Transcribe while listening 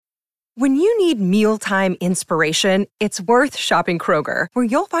When you need mealtime inspiration, it's worth shopping Kroger, where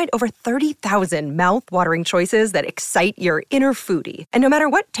you'll find over 30,000 mouth-watering choices that excite your inner foodie. And no matter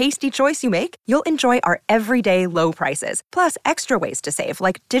what tasty choice you make, you'll enjoy our everyday low prices, plus extra ways to save,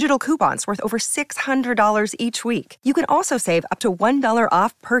 like digital coupons worth over $600 each week. You can also save up to $1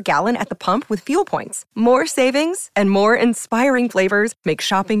 off per gallon at the pump with fuel points. More savings and more inspiring flavors make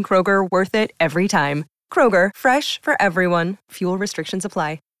shopping Kroger worth it every time. Kroger, fresh for everyone. Fuel restrictions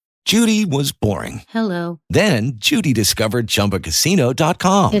apply. Judy was boring. Hello. Then Judy discovered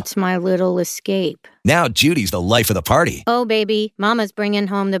ChumbaCasino.com. It's my little escape. Now Judy's the life of the party. Oh, baby, mama's bringing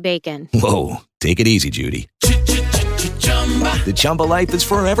home the bacon. Whoa, take it easy, Judy. The Chumba life is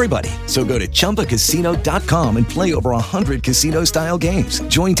for everybody. So go to ChumbaCasino.com and play over 100 casino-style games.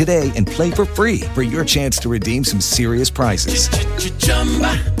 Join today and play for free for your chance to redeem some serious prizes.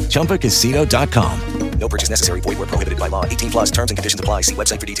 ChumbaCasino.com. No purchase necessary. Void where prohibited by law. 18 plus terms and conditions apply. See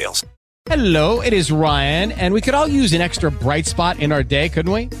website for details. Hello, it is Ryan, and we could all use an extra bright spot in our day,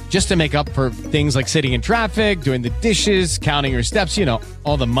 couldn't we? Just to make up for things like sitting in traffic, doing the dishes, counting your steps, you know,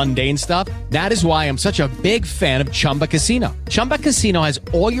 all the mundane stuff. That is why I'm such a big fan of Chumba Casino. Chumba Casino has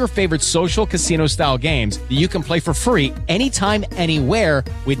all your favorite social casino-style games that you can play for free anytime, anywhere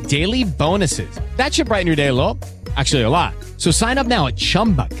with daily bonuses. That should brighten your day a little. Actually, a lot. So sign up now at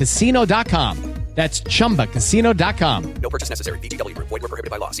ChumbaCasino.com. That's ChumbaCasino.com. No purchase necessary. VGW Group. Void where prohibited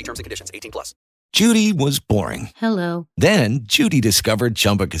by law. See terms and conditions. 18 plus. Judy was boring. Hello. Then Judy discovered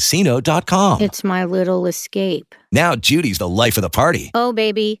ChumbaCasino.com. It's my little escape. Now Judy's the life of the party. Oh,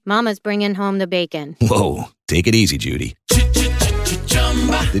 baby, mama's bringing home the bacon. Whoa, take it easy, Judy.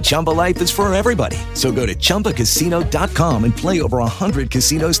 The Chumba life is for everybody. So go to ChumbaCasino.com and play over 100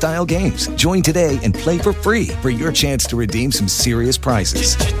 casino-style games. Join today and play for free for your chance to redeem some serious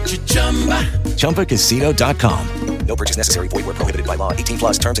prizes. ChumbaCasino.com. No purchase necessary. Void where prohibited by law. 18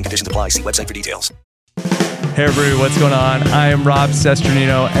 plus terms and conditions apply. See website for details. Hey everybody, what's going on? I am Rob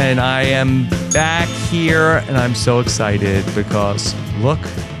Cesternino, and I am back here, and I'm so excited because look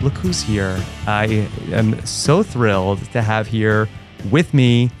who's here. I am so thrilled to have here with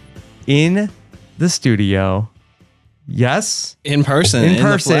me in the studio. Yes, in person, in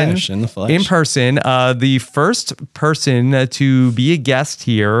the flesh. The first person to be a guest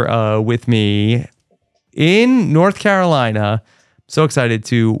here with me in North Carolina. So excited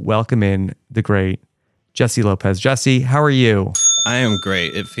to welcome in the great Jesse Lopez. Jesse, how are you? I am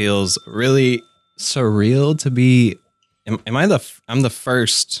great. It feels really surreal to be. I'm the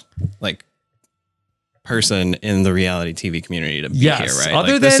first person in the reality TV community to be here,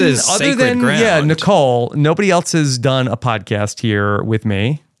 right? This is sacred ground. Yeah, Nicole, nobody else has done a podcast here with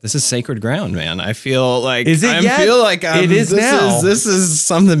me. This is sacred ground, man. I feel like it is now. This is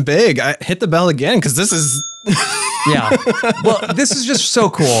something big. I hit the bell again because this is. Yeah. Well, this is just so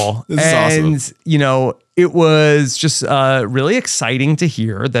cool. This is awesome. You know, it was just really exciting to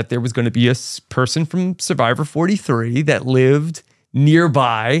hear that there was going to be a person from Survivor 43 that lived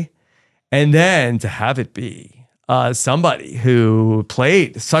nearby, and then to have it be somebody who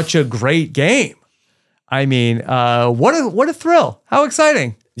played such a great game. I mean, what a thrill. How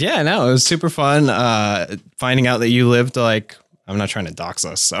exciting. Yeah, no, it was super fun finding out that you lived I'm not trying to dox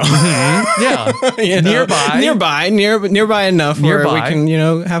us, so yeah, nearby enough where we can,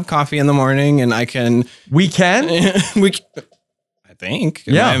 have coffee in the morning, and I can. We can. I think.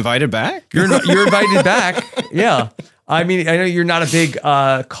 Am I invited back? You're invited back. Yeah. I mean, I know you're not a big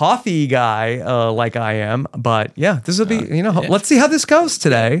coffee guy like I am, but yeah, this will be, let's see how this goes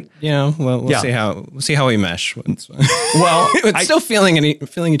today. We'll see how we mesh. Well, it's still feeling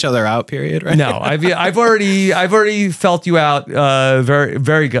each other out. Period. Right? No, I've already felt you out. Very,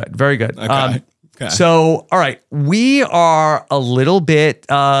 very good. Very good. Okay. So, all right, we are a little bit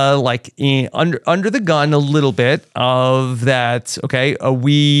under the gun a little bit of that. Okay,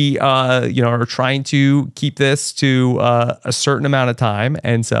 we are trying to keep this to a certain amount of time,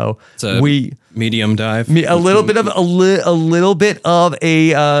 and so medium dive, a little bit of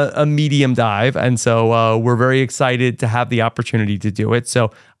a medium dive, and so we're very excited to have the opportunity to do it. So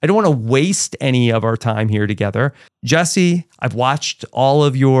I don't want to waste any of our time here together. Jesse, I've watched all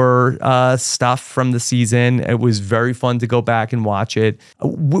of your stuff from the season. It was very fun to go back and watch it.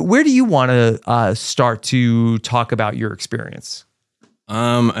 Where do you want to start to talk about your experience?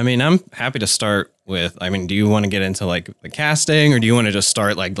 I'm happy to start with, do you want to get into the casting, or do you want to just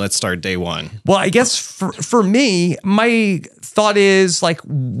start let's start day one? Well, I guess for me, my thought is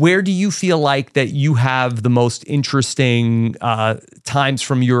where do you feel like that you have the most interesting times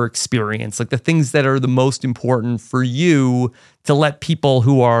from your experience? The things that are the most important for you to let people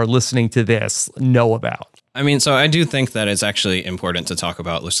who are listening to this know about. I mean, so I do think that it's actually important to talk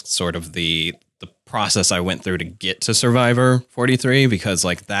about sort of the process I went through to get to Survivor 43, because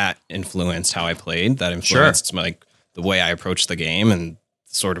like that influenced how I played. That influenced like the way I approached the game and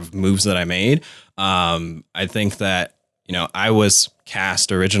sort of moves that I made. I think that, you know, I was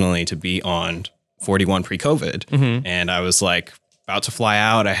cast originally to be on 41 pre-COVID, and I was like about to fly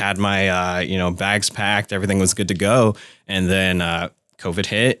out. I had my, bags packed, everything was good to go. And then COVID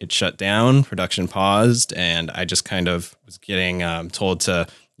hit, it shut down, production paused, and I just kind of was getting told to,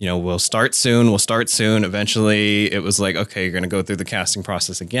 we'll start soon. Eventually it was like, okay, you're going to go through the casting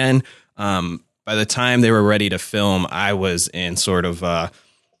process again. By the time they were ready to film, I was in sort of, I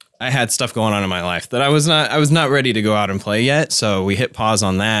had stuff going on in my life that I was not ready to go out and play yet. So we hit pause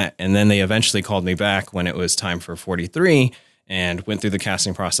on that. And then they eventually called me back when it was time for 43 and went through the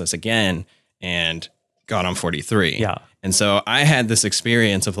casting process again and got on 43. Yeah. And so I had this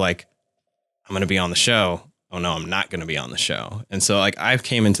experience of like, I'm going to be on the show. Oh no, I'm not going to be on the show. And so like I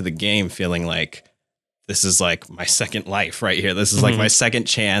came into the game feeling like this is like my second life right here. This is like my second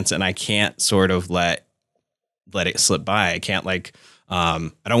chance, and I can't sort of let it slip by. I can't like, I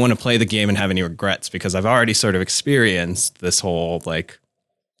don't want to play the game and have any regrets, because I've already sort of experienced this whole like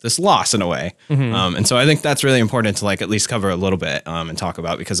this loss in a way. And so I think that's really important to like at least cover a little bit and talk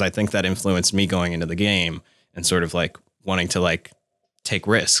about, because I think that influenced me going into the game and sort of like wanting to like take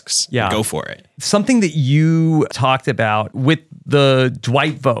risks, and go for it. Something that you talked about with the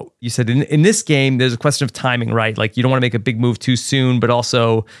Dwight vote, you said in this game, there's a question of timing, right? Like you don't want to make a big move too soon, but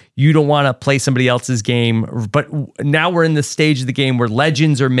also you don't want to play somebody else's game. But now we're in the stage of the game where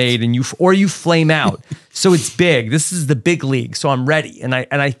legends are made and you flame out. So it's big. This is the big league. So I'm ready. And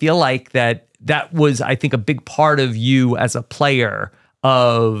I feel like that was, I think, a big part of you as a player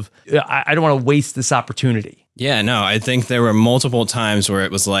of, I don't want to waste this opportunity. Yeah, no, I think there were multiple times where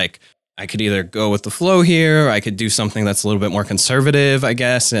it was like, I could either go with the flow here, or I could do something that's a little bit more conservative, I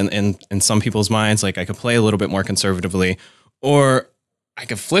guess, and in some people's minds, like I could play a little bit more conservatively, or I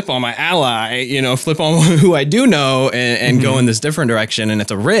could flip on my ally, flip on who I do know and go in this different direction. And it's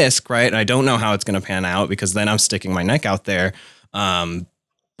a risk, right? And I don't know how it's going to pan out, because then I'm sticking my neck out there.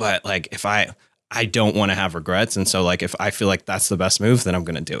 But like if I don't want to have regrets. And so like, if I feel like that's the best move, then I'm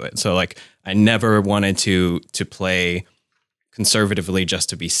going to do it. So like, I never wanted to play conservatively just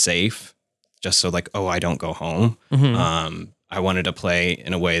to be safe, just so like, oh, I don't go home. I wanted to play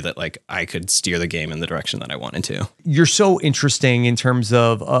in a way that like I could steer the game in the direction that I wanted to. You're so interesting in terms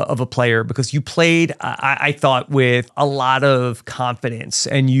of a player, because you played, I thought, with a lot of confidence,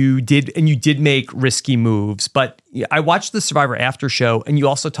 and you did make risky moves. But I watched the Survivor After Show, and you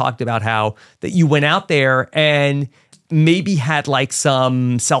also talked about how that you went out there and maybe had like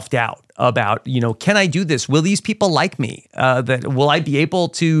some self-doubt about, can I do this? Will these people like me? Will I be able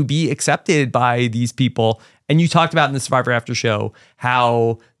to be accepted by these people? And you talked about in the Survivor After Show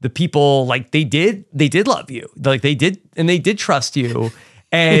how the people, like, they did love you. Like they did trust you.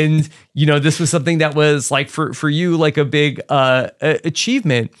 And, this was something that was like for you, like a big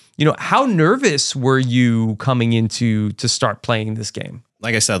achievement. How nervous were you coming into to start playing this game?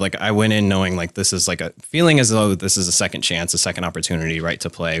 Like I said, like I went in knowing like this is like a feeling as though this is a second chance, a second opportunity, right,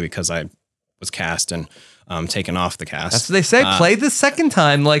 to play, because I was cast and taken off the cast. That's what they say. Play the second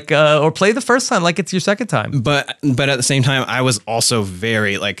time, like, or play the first time like it's your second time. But at the same time, I was also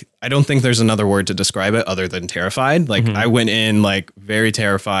very like, I don't think there's another word to describe it other than terrified. Like I went in like very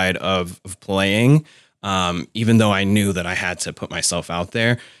terrified of playing, even though I knew that I had to put myself out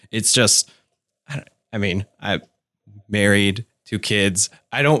there. It's just, I married, 2 kids.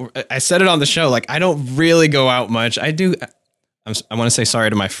 I said it on the show, like I don't really go out much. I want to say sorry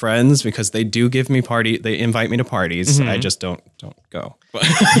to my friends, because they do give me they invite me to parties. I just don't go.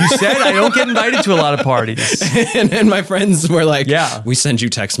 You said I don't get invited to a lot of parties. and my friends were like, yeah, we send you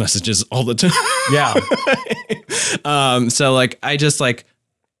text messages all the time. Yeah. So like, I just like,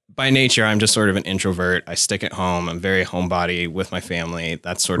 by nature, I'm just sort of an introvert. I stick at home. I'm very homebody with my family.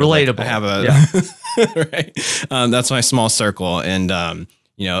 That's sort of relatable. Like, I have a, right. That's my small circle. And,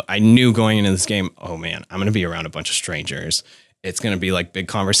 I knew going into this game, oh man, I'm going to be around a bunch of strangers. It's going to be like big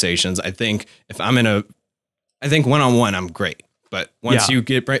conversations. I think one-on-one, I'm great. But once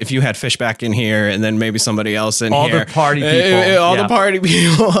if you had Fishback in here and then maybe somebody else in all here, the party people, the party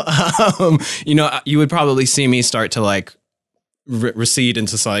people, you would probably see me start to like recede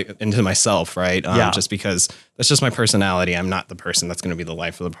into myself, right? Just because that's just my personality. I'm not the person that's going to be the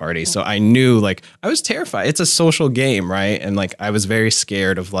life of the party. So I knew like I was terrified. It's a social game, right? And like I was very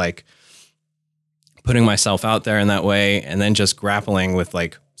scared of like putting myself out there in that way, and then just grappling with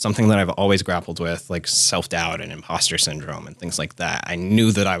like something that I've always grappled with, like self-doubt and imposter syndrome and things like that. I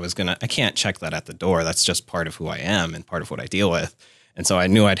knew that I can't check that at the door. That's just part of who I am and part of what I deal with. And so I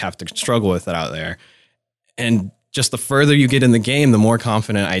knew I'd have to struggle with it out there. And just the further you get in the game, the more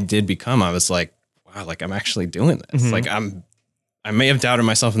confident I did become. I was like, wow, like I'm actually doing this. Like I may have doubted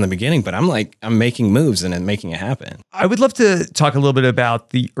myself in the beginning, but I'm making moves and making it happen. I would love to talk a little bit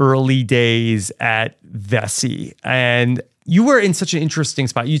about the early days at Vessi. And you were in such an interesting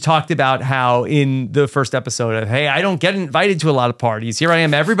spot. You talked about how in the first episode of, hey, I don't get invited to a lot of parties. Here I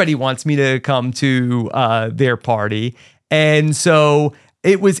am. Everybody wants me to come to their party. And so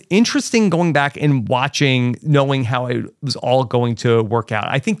it was interesting going back and watching, knowing how it was all going to work out.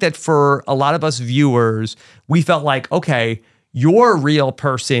 I think that for a lot of us viewers, we felt like, okay, your real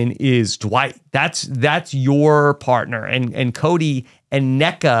person is Dwight. That's your partner. And Cody and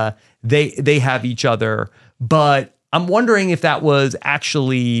NECA, they have each other. But I'm wondering if that was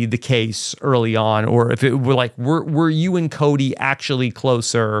actually the case early on, or if it were like, were you and Cody actually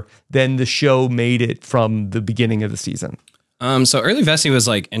closer than the show made it from the beginning of the season? So early Vessi was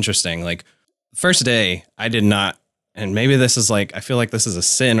like interesting. Like first day, I did not, and maybe this is like, I feel like this is a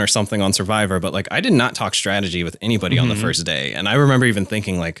sin or something on Survivor, but like I did not talk strategy with anybody on the first day. And I remember even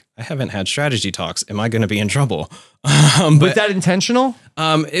thinking like, I haven't had strategy talks. Am I going to be in trouble? Was that intentional?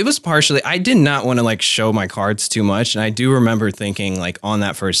 It was partially, I did not want to like show my cards too much. And I do remember thinking like on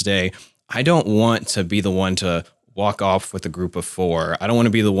that first day, I don't want to be the one to walk off with a group of 4. I don't want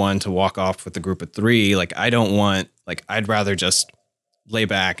to be the one to walk off with a group of 3. Like I'd rather just lay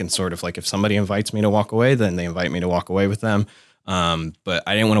back and sort of like, if somebody invites me to walk away, then they invite me to walk away with them. But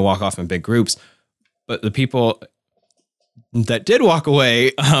I didn't want to walk off in big groups. But the people that did walk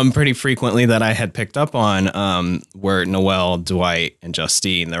away pretty frequently that I had picked up on were Noelle, Dwight, and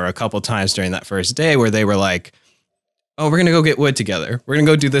Justine. There were a couple times during that first day where they were like, oh, we're going to go get wood together. We're going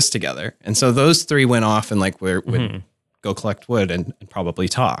to go do this together. And so those 3 went off and like would go collect wood and probably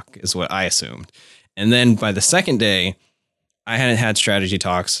talk is what I assumed. And then by the second day, I hadn't had strategy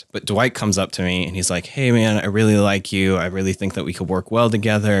talks, but Dwight comes up to me and he's like, hey man, I really like you. I really think that we could work well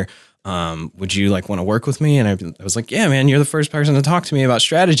together. Would you like want to work with me? And I was like, yeah, man, you're the first person to talk to me about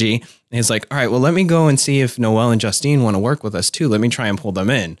strategy. And he's like, all right, well, let me go and see if Noelle and Justine want to work with us too. Let me try and pull them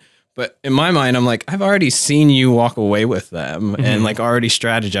in. But in my mind, I'm like, I've already seen you walk away with them and like already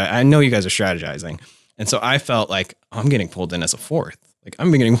strategize. I know you guys are strategizing. And so I felt like I'm getting pulled in as a 4th. Like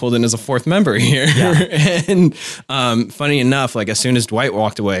I'm getting pulled in as a 4th member here. Yeah. And funny enough, like as soon as Dwight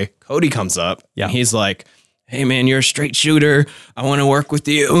walked away, Cody comes up and he's like, hey man, you're a straight shooter. I want to work with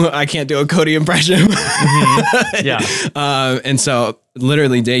you. I can't do a Cody impression. And so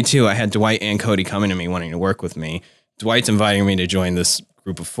literally day 2, I had Dwight and Cody coming to me wanting to work with me. Dwight's inviting me to join this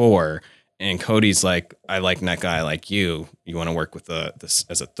group of 4. And Cody's like, I like NECA, I like you. You want to work with this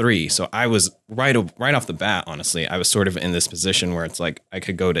as a 3. So I was right off the bat, honestly, I was sort of in this position where it's like I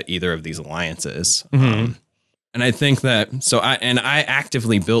could go to either of these alliances. And I think that I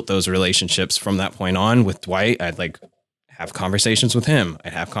actively built those relationships from that point on with Dwight. I'd like have conversations with him.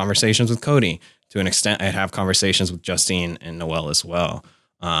 I'd have conversations with Cody. To an extent, I'd have conversations with Justine and Noelle as well.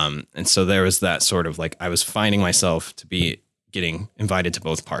 And so there was that sort of like I was finding myself to be getting invited to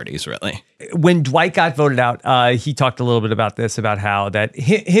both parties, really. When Dwight got voted out, he talked a little bit about this, about how that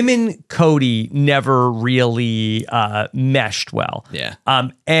him and Cody never really meshed well. Yeah.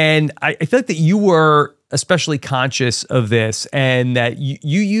 And I feel like that you were especially conscious of this and that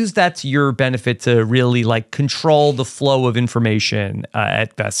you used that to your benefit to really like control the flow of information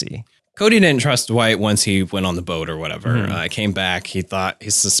at Vessi. Cody didn't trust Dwight once he went on the boat or whatever. Came back. He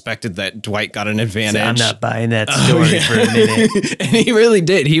suspected that Dwight got an advantage. I'm not buying that story for a minute. And he really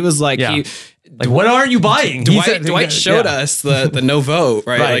did. He was like, what aren't you buying? Dwight showed us the no vote,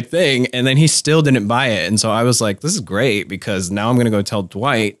 right? Like thing. And then he still didn't buy it. And so I was like, this is great because now I'm going to go tell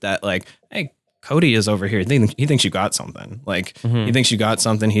Dwight that like, hey, Cody is over here. He thinks you got something. Like he thinks you got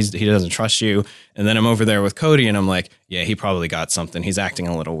something. He doesn't trust you. And then I'm over there with Cody and I'm like, yeah, he probably got something. He's acting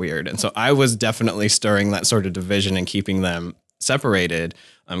a little weird. And so I was definitely stirring that sort of division and keeping them separated,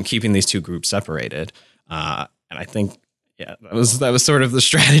 keeping these 2 groups separated. And I think, that was sort of the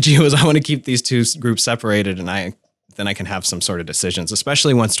strategy was I want to keep these 2 groups separated and then I can have some sort of decisions,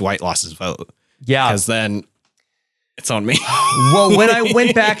 especially once Dwight lost his vote. Yeah. Because then it's on me. Well, when I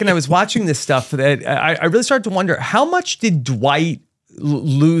went back and I was watching this stuff, that I really started to wonder how much did Dwight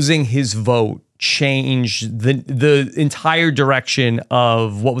losing his vote change the entire direction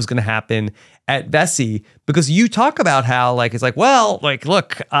of what was going to happen at Vessi? Because you talk about how like it's like, well, like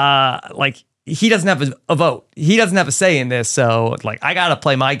look, like he doesn't have a vote, he doesn't have a say in this, so like I got to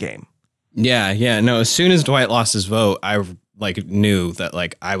play my game. Yeah, no. As soon as Dwight lost his vote, I like knew that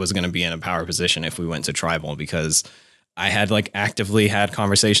like I was going to be in a power position if we went to tribal, because I had like actively had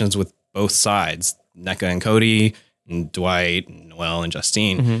conversations with both sides, NECA and Cody, and Dwight, and Noelle, and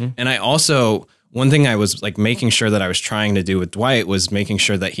Justine. And I also, one thing I was like making sure that I was trying to do with Dwight was making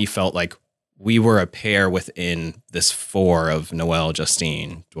sure that he felt like we were a pair within this 4 of Noelle,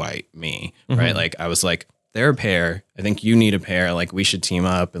 Justine, Dwight, me, right? Like I was like, they're a pair. I think you need a pair. Like we should team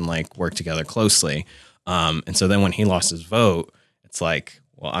up and like work together closely. And so then when he lost his vote, it's like,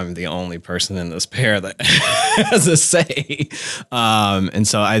 well, I'm the only person in this pair that has a say. And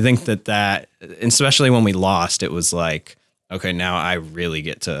so I think that, especially when we lost, it was like, okay, now I really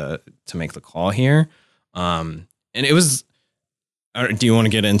get to make the call here. And it was, do you want to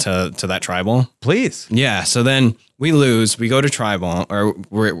get into that tribal? Please. Yeah. So then we lose, we go to tribal, or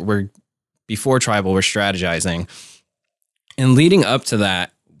we're before tribal, we're strategizing. And leading up to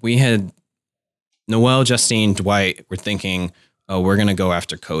that, we had Noelle, Justine, Dwight were thinking, oh, we're going to go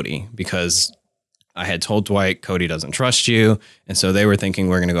after Cody, because I had told Dwight, Cody doesn't trust you. And so they were thinking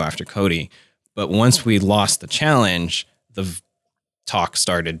we're going to go after Cody. But once we lost the challenge, the talk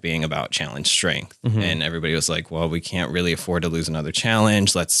started being about challenge strength. And everybody was like, well, we can't really afford to lose another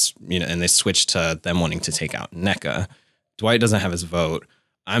challenge. Let's, and they switched to them wanting to take out NECA. Dwight doesn't have his vote.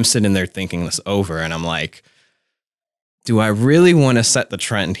 I'm sitting there thinking this over, and I'm like, do I really want to set the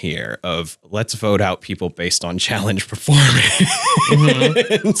trend here of let's vote out people based on challenge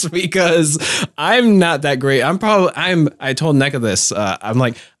performance? Because I'm not that great. I told NECA this. I'm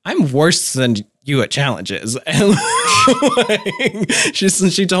like, I'm worse than you at challenges. And like,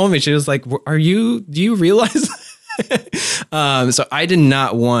 she told me, she was like, do you realize? So I did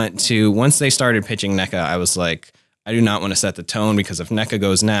not want to, once they started pitching NECA, I was like, I do not want to set the tone, because if NECA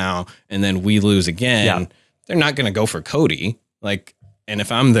goes now and then we lose again, they're not going to go for Cody. Like, and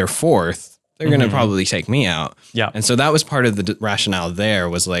if I'm their 4th, they're going to probably take me out. Yeah. And so that was part of the rationale there,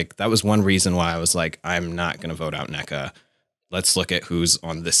 was like, that was one reason why I was like, I'm not going to vote out NECA. Let's look at who's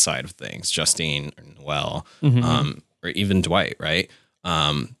on this side of things, Justine or Noelle, or even Dwight, right?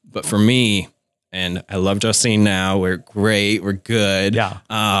 But for me, and I love Justine now, we're great, we're good. Yeah.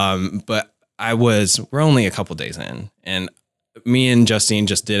 But we're only a couple days in, and me and Justine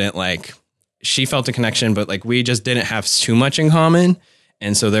just didn't like, she felt a connection, but like we just didn't have too much in common.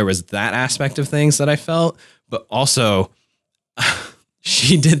 And so there was that aspect of things that I felt, but also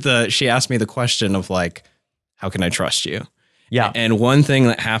she asked me the question of like, how can I trust you? Yeah. And one thing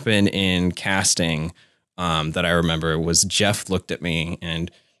that happened in casting that I remember was Jeff looked at me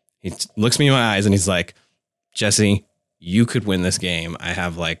and he looks me in my eyes and he's like, Jesse, you could win this game. I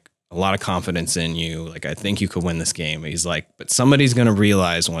have like a lot of confidence in you. Like, I think you could win this game. He's like, but somebody's going to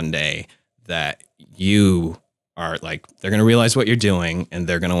realize one day that you are like, they're going to realize what you're doing and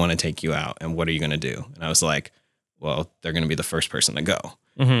they're going to want to take you out. And what are you going to do? And I was like, well, they're going to be the first person to go.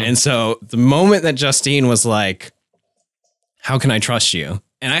 And so the moment that Justine was like, how can I trust you?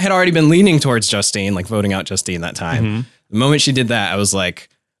 And I had already been leaning towards Justine, like voting out Justine that time. The moment she did that, I was like,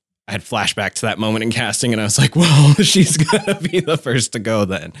 I had flashback to that moment in casting and I was like, well, she's going to be the first to go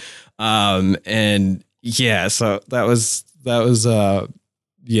then. And yeah, so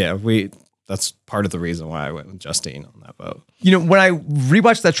that's part of the reason why I went with Justine on that vote. You know, when I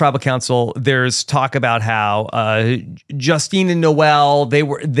rewatched that tribal council, there's talk about how Justine and Noelle, they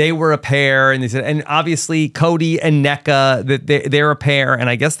were a pair, and they said, and obviously Cody and NECA, that they're a pair, and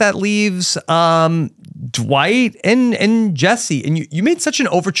I guess that leaves Dwight and Jesse. And you made such an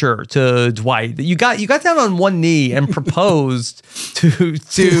overture to Dwight that you got down on one knee and proposed to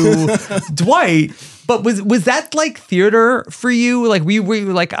Dwight. But was that like theater for you? Like we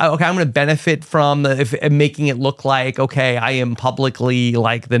were like, okay, I'm going to benefit from making it look like, okay, I am publicly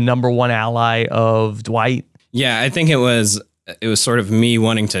like the number one ally of Dwight. Yeah, I think it was sort of me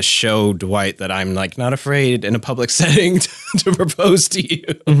wanting to show Dwight that I'm like not afraid in a public setting to propose to you.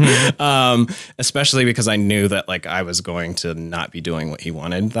 Especially because I knew that like I was going to not be doing what he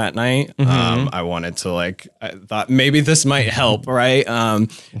wanted that night. I wanted to I thought maybe this might help. Right.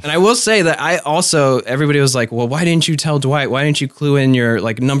 And I will say that everybody was like, well, why didn't you tell Dwight? Why didn't you clue in your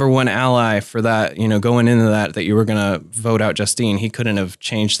like number one ally for that, going into that you were going to vote out Justine? He couldn't have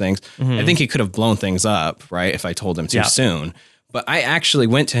changed things. I think he could have blown things up. Right. If I told him too soon. But I actually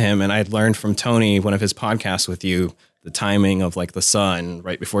went to him and I learned from Tony, one of his podcasts with you, the timing of like the sun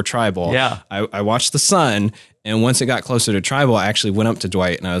right before tribal. Yeah. I watched the sun, and once it got closer to tribal, I actually went up to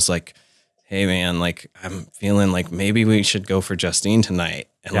Dwight and I was like, hey man, like I'm feeling like maybe we should go for Justine tonight.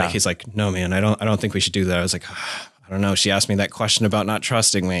 And like he's like, no man, I don't think we should do that. I was like, I don't know. She asked me that question about not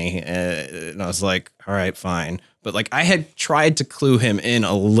trusting me. And I was like, all right, fine. but like I had tried to clue him in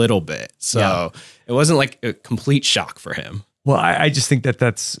a little bit. So it wasn't like a complete shock for him. Well, I just think that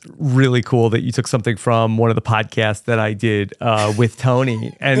that's really cool that you took something from one of the podcasts that I did with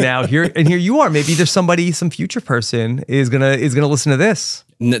Tony, and now here you are. Maybe there's somebody, some future person is gonna listen to this.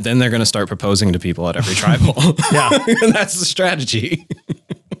 Then they're gonna start proposing to people at every tribal. Yeah, that's the strategy.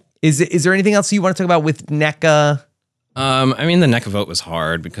 Is there anything else you want to talk about with NECA? I mean, the NECA vote was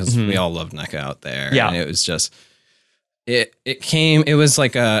hard because we all love NECA out there. Yeah, and it was just it was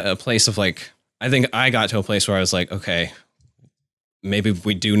like a place of like, I think I got to a place where I was like, okay, maybe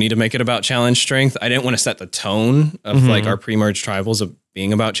we do need to make it about challenge strength. I didn't want to set the tone of like our pre-merge tribals of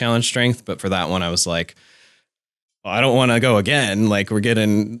being about challenge strength, but for that one, I was like, well, I don't want to go again. Like we're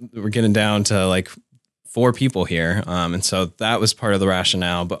getting down to like 4 people here, and so that was part of the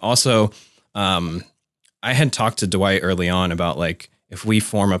rationale. But also, I had talked to Dwight early on about like if we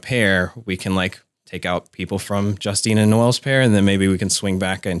form a pair, we can like take out people from Justine and Noelle's pair, and then maybe we can swing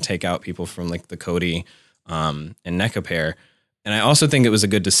back and take out people from like the Cody and NECA pair. And I also think it was a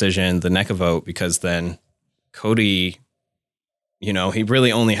good decision, the NECA vote, because then Cody, you know, he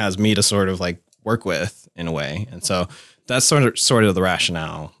really only has me to sort of like work with in a way. And so that's sort of the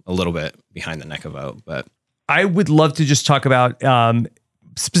rationale a little bit behind the NECA vote. But I would love to just talk about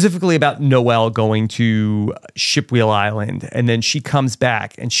specifically about Noelle going to Shipwheel Island, and then she comes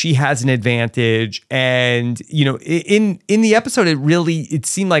back and she has an advantage. And you know, in the episode, it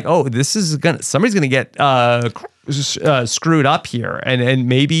seemed like, oh, somebody's gonna get screwed up here, and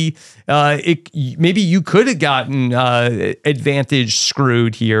maybe you could have gotten advantage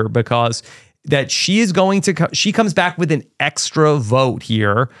screwed here, because that she comes back with an extra vote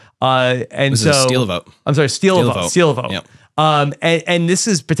here, and so steal a vote. I'm sorry, steal a vote. Yep. And this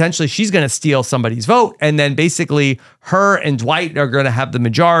is potentially, she's going to steal somebody's vote, and then basically her and Dwight are going to have the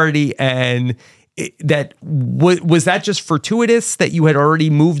majority. And was that just fortuitous that you had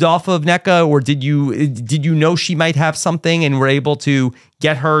already moved off of NECA, or did you know she might have something and were able to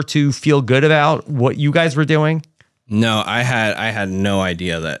get her to feel good about what you guys were doing? No, I had no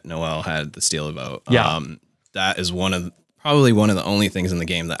idea that Noelle had the steal a vote. Yeah. That is probably one of the only things in the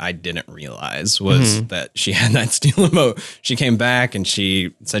game that I didn't realize was that she had that steal a vote. She came back and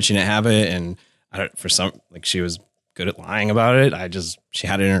she said she didn't have it, and she was good at lying about it. She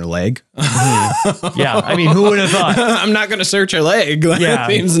had it in her leg. Yeah, I mean, who would have thought? I'm not going to search her leg. That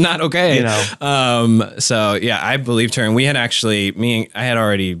seems not okay. You know. So yeah, I believed her, and we had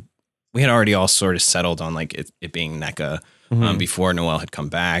already all sort of settled on like it being NECA before Noelle had come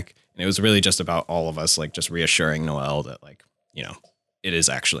back. And it was really just about all of us, like just reassuring Noelle that, like, you know, it is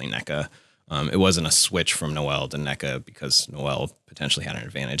actually NECA. It wasn't a switch from Noelle to NECA because Noelle potentially had an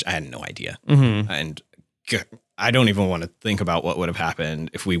advantage. I had no idea. And I don't even want to think about what would have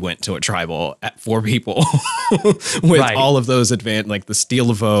happened if we went to a tribal at 4 people with all of those like the steal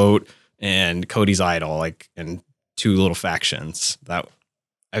a vote and Cody's idol, like, and 2 little factions. That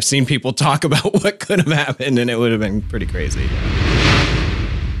I've seen people talk about what could have happened, and it would have been pretty crazy.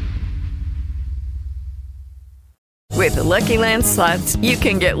 With the Lucky Land Slots, you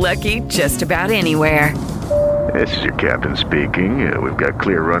can get lucky just about anywhere. This is your captain speaking. We've got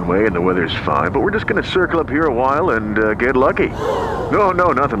clear runway and the weather's fine, but we're just going to circle up here a while and get lucky. No,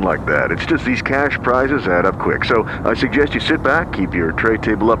 nothing like that. It's just these cash prizes add up quick. So I suggest you sit back, keep your tray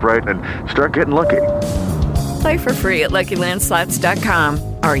table upright, and start getting lucky. Play for free at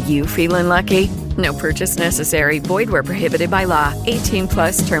LuckyLandSlots.com. Are you feeling lucky? No purchase necessary. Void where prohibited by law.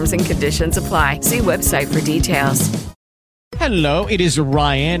 18+ terms and conditions apply. See website for details. Hello, it is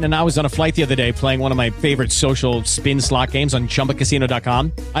Ryan, and I was on a flight the other day playing one of my favorite social spin slot games on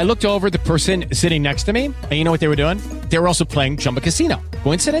ChumbaCasino.com. I looked over at the person sitting next to me, and you know what they were doing? They were also playing Chumba Casino.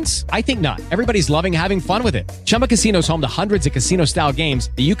 Coincidence? I think not. Everybody's loving having fun with it. Chumba Casino is home to hundreds of casino-style games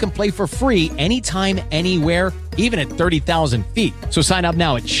that you can play for free anytime, anywhere, even at 30,000 feet. So sign up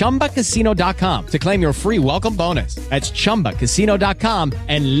now at ChumbaCasino.com to claim your free welcome bonus. That's ChumbaCasino.com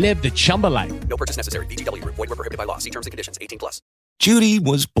and live the Chumba life. No purchase necessary. VGW. Void where prohibited by law. See terms and conditions. 18+. Judy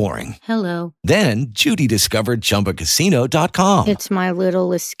was boring. Hello. Then Judy discovered ChumbaCasino.com. It's my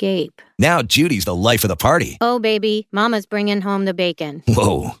little escape. Now Judy's the life of the party. Oh, baby, mama's bringing home the bacon.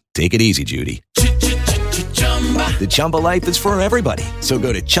 Whoa, take it easy, Judy. The Chumba life is for everybody. So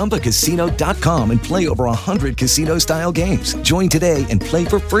go to ChumbaCasino.com and play over 100 casino-style games. Join today and play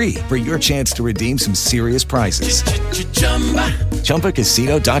for free for your chance to redeem some serious prizes.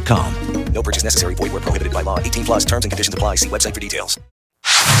 ChumbaCasino.com. No purchase necessary. Void where prohibited by law. 18+ terms and conditions apply. See website for details.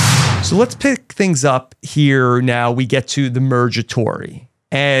 So let's pick things up here now. We get to the Mergatory.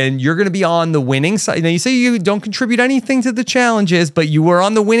 And you're going to be on the winning side. Now, you say you don't contribute anything to the challenges, but you were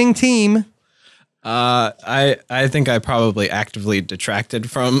on the winning team. I think I probably actively detracted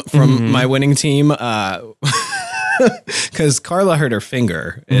from my winning team because Carla hurt her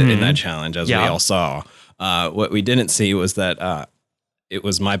finger in that challenge, as we all saw. What we didn't see was that it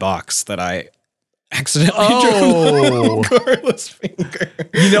was my box that I accidentally drove Carla's finger.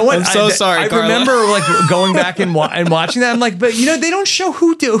 You know what? I'm so sorry, Carla. I remember like going back and watching that. I'm like, but they don't show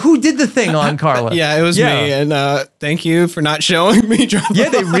who did the thing on Carla. Yeah, it was me. And thank you for not showing me. Yeah,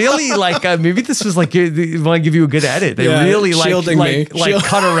 they really like. Maybe this was like they want to give you a good edit. They really like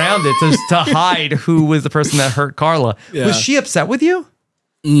cut around it to hide who was the person that hurt Carla. Yeah. Was she upset with you?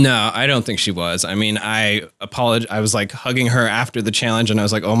 No, I don't think she was. I mean, I apologized. I was like hugging her after the challenge and I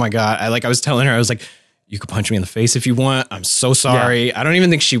was like, oh my God. I was telling her, I was like, you could punch me in the face if you want. I'm so sorry. Yeah. I don't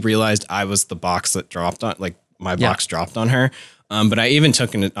even think she realized I was the box that dropped on, like my box dropped on her. But I even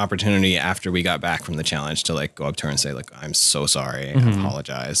took an opportunity after we got back from the challenge to like go up to her and say like, I'm so sorry. I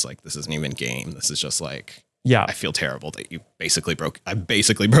apologize. Like, this isn't even game. This is just like, I feel terrible that I basically broke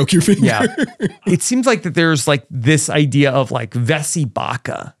your finger. Yeah. It seems like that there's like this idea of like Vesi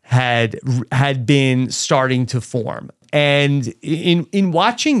Baka had been starting to form. And in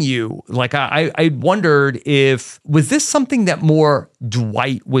watching you, like I wondered was this something that more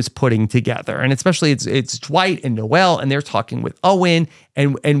Dwight was putting together? And especially it's Dwight and Noelle, and they're talking with Owen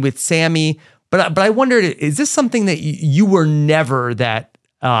and with Sammy. But I wondered, is this something that you were never that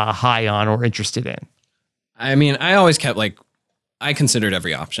high on or interested in? I mean, I always kept I considered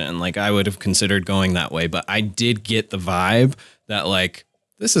every option. Like I would have considered going that way, but I did get the vibe that like,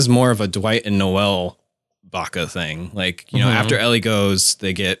 this is more of a Dwight and Noelle Baka thing. Like, after Ellie goes,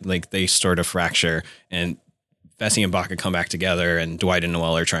 they sort of fracture and Vesi and Baka come back together and Dwight and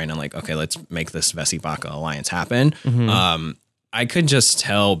Noelle are trying to like, okay, let's make this Vesi Baka alliance happen. I could just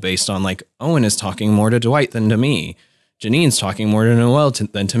tell based on like Owen is talking more to Dwight than to me. Janine's talking more to Noelle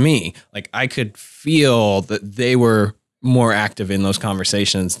than to me. Like I could feel that they were more active in those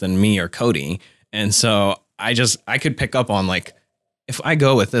conversations than me or Cody. And so I could pick up on like, if I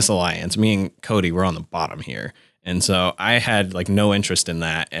go with this alliance, me and Cody, we're on the bottom here. And so I had like no interest in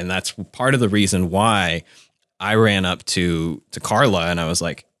that. And that's part of the reason why I ran up to Carla and I was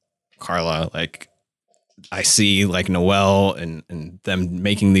like, Carla, like I see like Noelle and them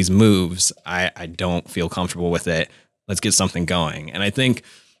making these moves. I don't feel comfortable with it. Let's get something going. And I think,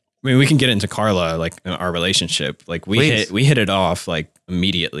 we can get into Carla, like our relationship. Like we hit it off like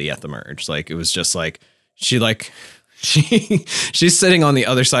immediately at the merge. Like it was just like, she's sitting on the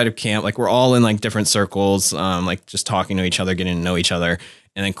other side of camp. Like we're all in like different circles, like just talking to each other, getting to know each other.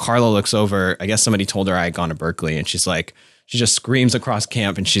 And then Carla looks over, I guess somebody told her I had gone to Berkeley and she just screams across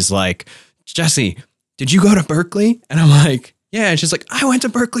camp and she's like, Jesse, did you go to Berkeley? And I'm like, yeah. And she's like, I went to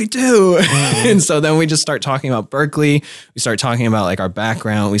Berkeley too. And so then we just start talking about Berkeley. We start talking about like our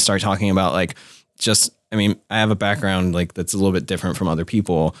background. We start talking about like, I have a background like that's a little bit different from other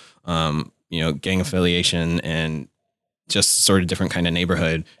people, gang affiliation and just sort of different kind of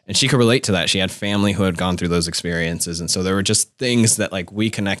neighborhood. And she could relate to that. She had family who had gone through those experiences. And so there were just things that like we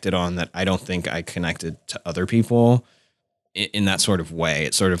connected on that I don't think I connected to other people in that sort of way.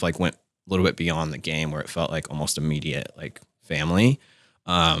 It sort of like went a little bit beyond the game where it felt like almost immediate, like family.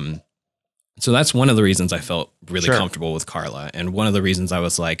 So that's one of the reasons I felt really comfortable with Carla. And one of the reasons I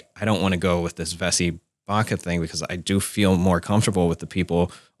was like, I don't want to go with this Vesi Baka thing because I do feel more comfortable with the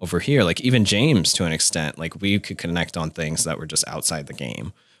people over here. Like even James to an extent, like we could connect on things that were just outside the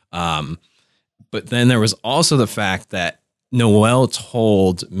game. But then there was also the fact that Noelle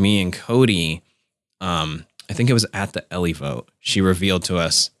told me and Cody, I think it was at the Ellie vote, she revealed to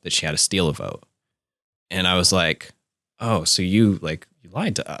us that she had to steal a vote. And I was like, oh, so you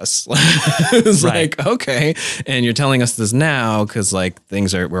lied to us. It was like, okay. And you're telling us this now because like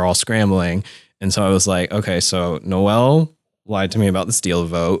we're all scrambling. And so I was like, okay, so Noelle lied to me about the steal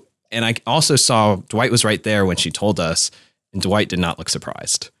vote. And I also saw Dwight was right there when she told us, and Dwight did not look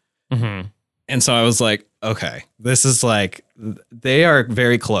surprised. And so I was like, okay, this is like, they are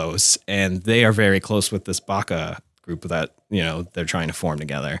very close and they are very close with this Baka group that, they're trying to form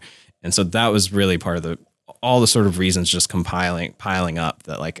together. And so that was really part of all the sort of reasons just piling up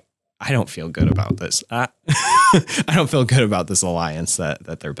that like, I don't feel good about this. I don't feel good about this alliance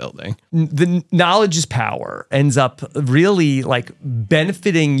that they're building. The knowledge is power ends up really like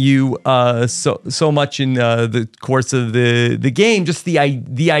benefiting you so much in the course of the game. Just the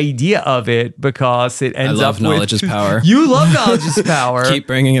idea of it, because it ends up. I love knowledge is power. You love knowledge is power. Keep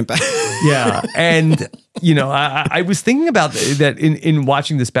bringing it back. Yeah, and I was thinking about that in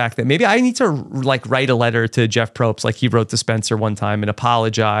watching this back, that maybe I need to like write a letter to Jeff Probst like he wrote to Spencer one time and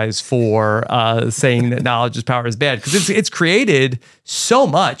apologize for saying that knowledge is power is bad, because it's created so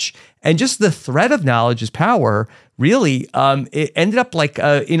much. And just the threat of knowledge is power, really, it ended up like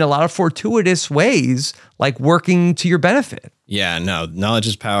in a lot of fortuitous ways, like working to your benefit. Yeah, no, knowledge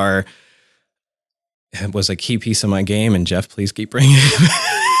is power. It was a key piece of my game, and Jeff, please keep bringing it.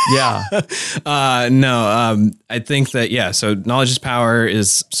 Yeah. I think that, yeah, so knowledge is power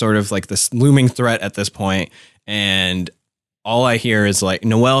is sort of like this looming threat at this point, and all I hear is like,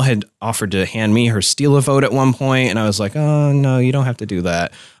 Noelle had offered to hand me her steal a vote at one point, and I was like, oh, no, you don't have to do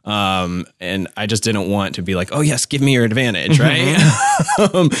that. And I just didn't want to be like, oh, yes, give me your advantage, right?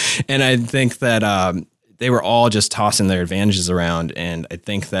 And I think that they were all just tossing their advantages around, and I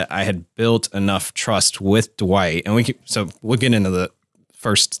think that I had built enough trust with Dwight, and we'll get into the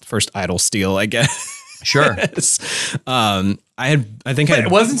first idol steal, I guess. Sure. It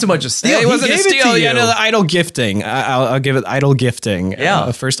wasn't so much a steal. It wasn't a steal. Yeah, no, the idol gifting. I'll give it idol gifting. Yeah,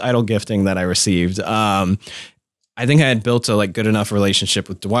 the first idol gifting that I received. I think I had built a good enough relationship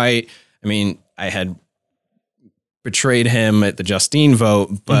with Dwight. I mean, I had betrayed him at the Justine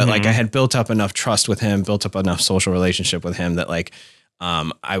vote, but I had built up enough trust with him, built up enough social relationship with him that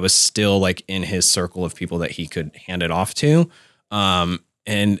I was still in his circle of people that he could hand it off to.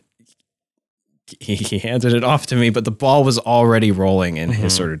 And he handed it off to me, but the ball was already rolling in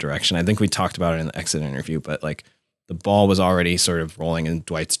his sort of direction. I think we talked about it in the exit interview, but the ball was already sort of rolling in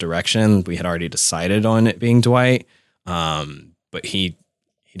Dwight's direction. We had already decided on it being Dwight. But he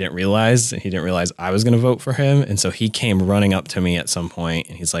didn't realize I was going to vote for him. And so he came running up to me at some point,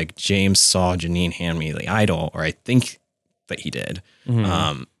 and he's like, James saw Janine hand me the idol, or I think that he did.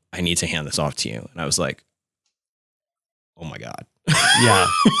 I need to hand this off to you. And I was like, oh my God. Yeah.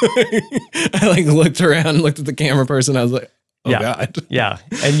 I looked around, looked at the camera person. I was like, oh God. Yeah.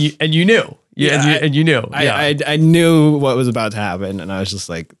 And you knew. Yeah. And you knew. Yeah. I knew what was about to happen. And I was just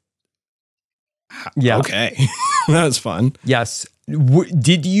like, yeah, okay. That was fun. Yes.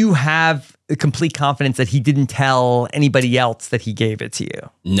 Did you have complete confidence that he didn't tell anybody else that he gave it to you?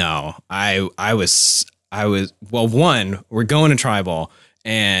 No, I was, well, one, we're going to Tribal,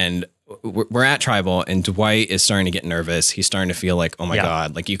 and we're at Tribal, and Dwight is starting to get nervous. He's starting to feel like, oh my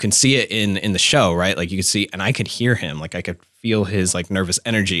God, you can see it in the show, right? You could see, and I could hear him, I could feel his nervous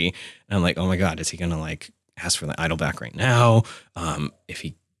energy. And I'm like, oh my God, is he going to ask for the idol back right now? If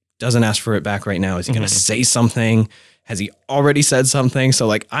he doesn't ask for it back right now, is he going to say something? Has he already said something?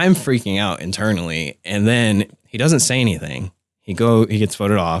 So I'm freaking out internally. And then he doesn't say anything. He gets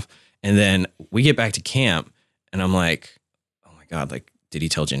voted off. And then we get back to camp, and I'm like, oh my God, did he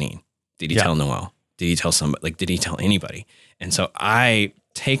tell Janine? Did he tell Noelle? Did he tell somebody? Did he tell anybody? And so I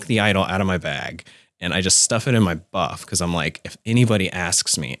take the idol out of my bag, and I just stuff it in my buff, because I'm like, if anybody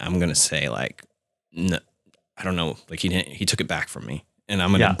asks me, I'm going to say no, I don't know. He took it back from me, and I'm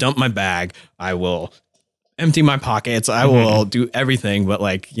going to dump my bag. I will empty my pockets. I will do everything. But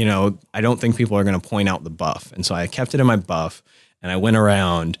I don't think people are going to point out the buff. And so I kept it in my buff, and I went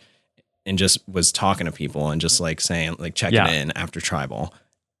around and just was talking to people and just saying, checking in after Tribal.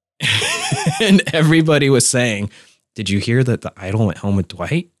 And everybody was saying, did you hear that the idol went home with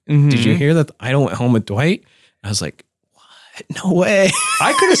Dwight? Did you hear that the idol went home with Dwight? I was like, what? No way.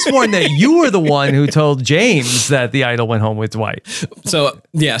 I could have sworn that you were the one who told James that the idol went home with Dwight. So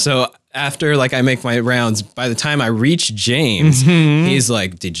after I make my rounds, by the time I reach James, he's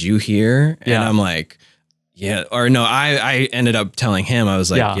like, did you hear? And I'm like, yeah, or no, I ended up telling him, I was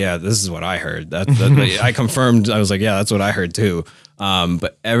like, yeah, this is what I heard. That I confirmed. I was like, yeah, that's what I heard too.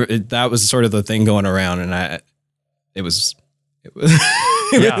 But that was sort of the thing going around, and it was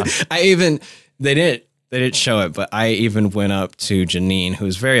yeah. They didn't show it, but I even went up to Janine, who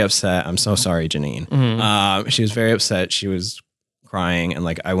was very upset. I'm so sorry, Janine. She was very upset. She was crying,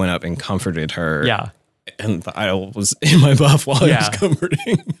 and I went up and comforted her. Yeah. And the idol was in my buff while I was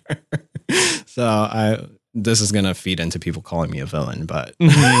comforting her. So this is going to feed into people calling me a villain, but.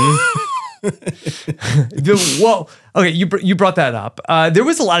 Well, okay, you brought that up. There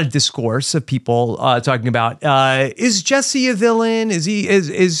was a lot of discourse of people talking about, is Jesse a villain?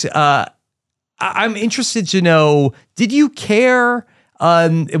 I'm interested to know, did you care?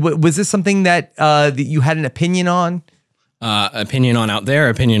 Was this something that you had an opinion on? Opinion on out there,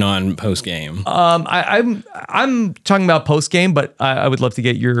 opinion on post game. I'm talking about post game, but I would love to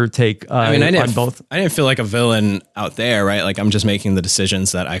get your take on both. I didn't feel like a villain out there, right? I'm just making the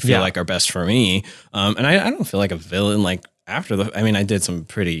decisions that I feel are best for me. And I don't feel like a villain after I did some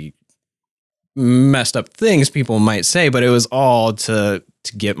pretty messed up things, people might say, but it was all to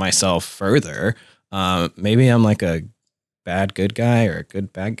get myself further. Maybe I'm a bad good guy or a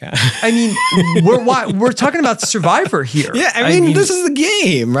good bad guy. We're talking about Survivor here. Yeah, I mean, this is the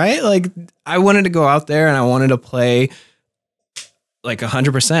game, right? I wanted to go out there and I wanted to play like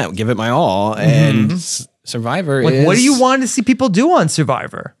 100%, give it my all. And Survivor like, is... what do you want to see people do on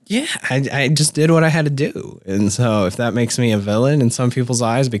Survivor? Yeah, I just did what I had to do. And so if that makes me a villain in some people's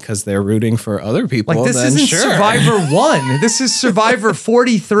eyes because they're rooting for other people, like, this then isn't sure. Survivor 1. This is Survivor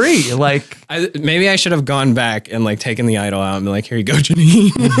 43. Like, maybe I should have gone back and like taken the idol out and be like, here you go, Janine.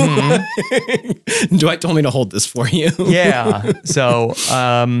 Dwight told me to hold this for you. Yeah. So,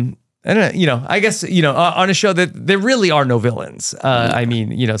 I don't know, I guess, on a show that there really are no villains. I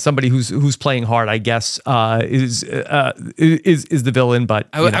mean, somebody who's playing hard, I guess, is the villain. But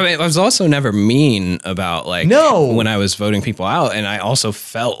I mean, I was also never mean about like when I was voting people out, and I also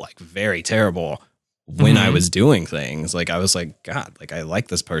felt like very terrible when I was doing things. Like I was like, God, like I like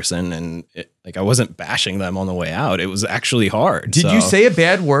this person, and like I wasn't bashing them on the way out. It was actually hard. Did you say a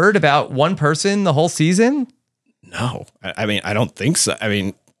bad word about one person the whole season? No, I mean, I don't think so. I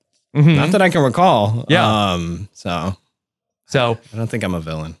mean. Not that I can recall. Yeah. So I don't think I'm a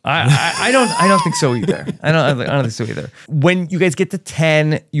villain. I don't think so either. I don't think so either. When you guys get to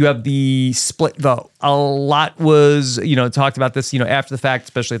 10, you have the split vote. A lot was, talked about this, after the fact,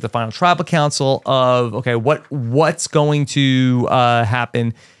 especially at the final tribal council of, okay, what's going to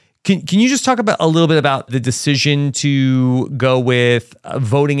happen. Can you just talk about a little bit about the decision to go with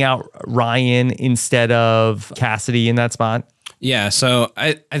voting out Ryan instead of Cassidy in that spot? Yeah, so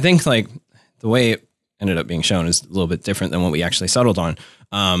I think like the way it ended up being shown is a little bit different than what we actually settled on.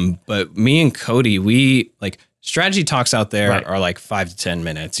 But me and Cody, we like strategy talks out there are like 5 to 10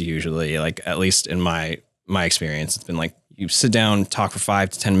 minutes usually. Like at least in my experience, it's been like you sit down, talk for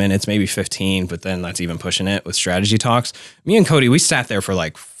 5 to 10 minutes, maybe 15, but then that's even pushing it with strategy talks. Me and Cody, we sat there for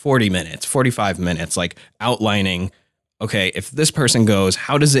like 40 minutes, 45 minutes, like outlining, okay, if this person goes,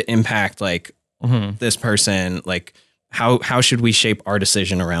 how does it impact like this person? Like, how should we shape our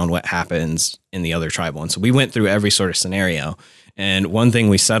decision around what happens in the other tribal? And so we went through every sort of scenario. And one thing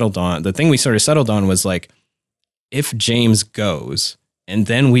we settled on, the thing we sort of settled on was like, if James goes and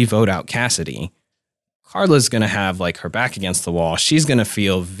then we vote out Cassidy, Carla's going to have like her back against the wall. She's going to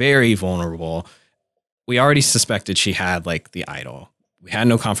feel very vulnerable. We already suspected she had like the idol. We had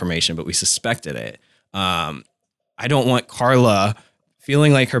no confirmation, but we suspected it. I don't want Carla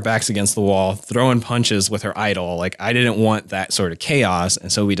feeling like her back's against the wall, throwing punches with her idol. Like I didn't want that sort of chaos.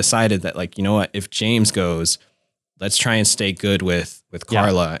 And so we decided that like, you know what, if James goes, let's try and stay good with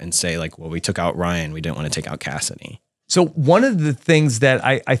Carla and say like, well, we took out Ryan. We didn't want to take out Cassidy. So one of the things that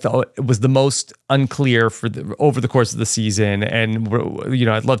I thought was the most unclear over the course of the season, and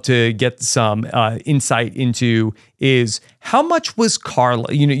I'd love to get some insight into, is how much was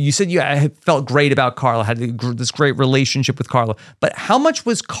Carla? You said you felt great about Carla, had this great relationship with Carla, but how much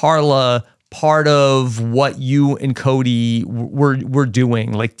was Carla part of what you and Cody were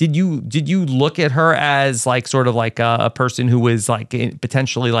doing? Like, did you look at her as like sort of like a person who was like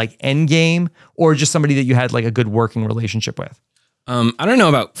potentially like end game, or just somebody that you had like a good working relationship with? I don't know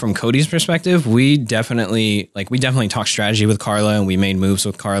about from Cody's perspective. We definitely talked strategy with Carla, and we made moves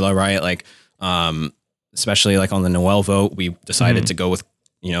with Carla, right? Like, especially like on the Noelle vote, we decided to go with,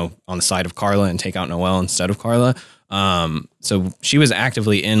 on the side of Carla and take out Noelle instead of Carla. So she was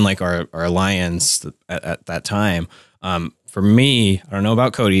actively in like our alliance at that time. For me, I don't know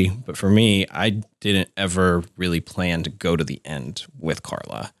about Cody, but for me, I didn't ever really plan to go to the end with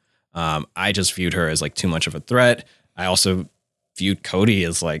Carla. I just viewed her as like too much of a threat. I also viewed Cody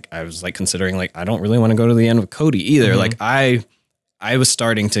as like, I was like considering like, I don't really want to go to the end with Cody either. Like I was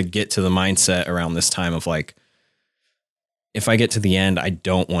starting to get to the mindset around this time of like, if I get to the end, I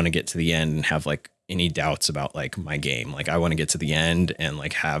don't want to get to the end and have like any doubts about like my game. Like I want to get to the end and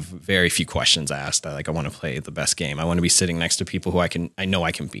like have very few questions asked. I want to play the best game. I want to be sitting next to people who I know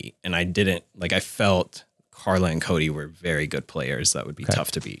I can beat. And I didn't like, I felt Carla and Cody were very good players that would be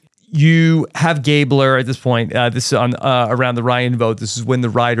tough to beat. You have Gabler at this point. This is on around the Ryan vote. This is when the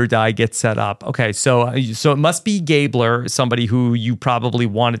ride or die gets set up. Okay, so it must be Gabler, somebody who you probably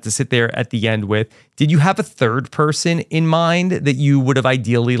wanted to sit there at the end with. Did you have a third person in mind that you would have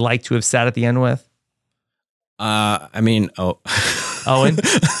ideally liked to have sat at the end with? Owen.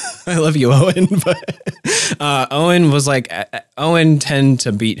 I love you, Owen. But Owen was like, Owen tend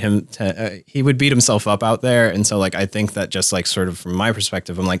to beat him. He would beat himself up out there. And so like, I think that just like sort of from my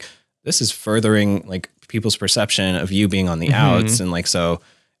perspective, I'm like, this is furthering like people's perception of you being on the outs. And like, so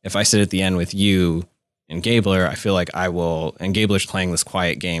if I sit at the end with you and Gabler, I feel like I will, and Gabler's playing this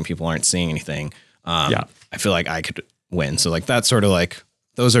quiet game. People aren't seeing anything. I feel like I could win. So like, that's sort of like,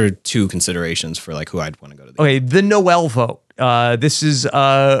 those are two considerations for like who I'd want to go to. Okay, the Noelle vote. This is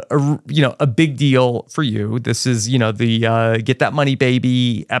a big deal for you. This is the Get That Money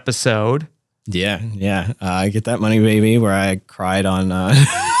Baby episode. Yeah. I Get That Money Baby, where I cried on.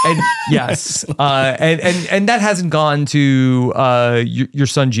 And yes, and that hasn't gone to your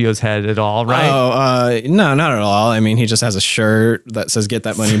son Gio's head at all, right? Oh, no, not at all. I mean, he just has a shirt that says "Get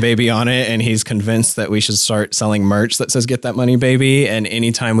That Money Baby" on it, and he's convinced that we should start selling merch that says "Get That Money Baby." And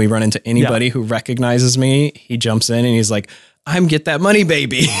anytime we run into anybody who recognizes me, he jumps in and he's like, "I'm Get That Money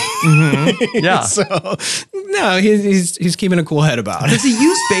Baby." Mm-hmm. Yeah. So no, he's keeping a cool head about it. Does he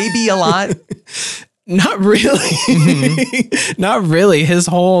use baby a lot? Not really. Not really. His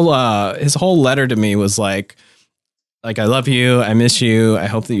whole letter to me was like I love you, I miss you, I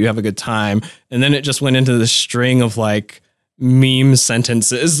hope that you have a good time. And then it just went into this string of like meme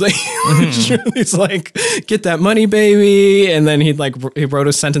sentences. He's like, "Get that money, baby." And then he wrote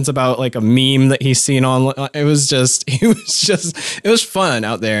a sentence about like a meme that he's seen on. It was fun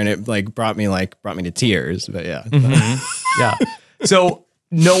out there, and it like brought me to tears. But yeah. Yeah. So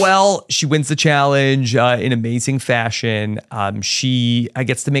Noelle, she wins the challenge in amazing fashion. She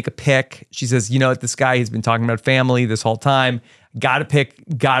gets to make a pick. She says, this guy has been talking about family this whole time. Gotta pick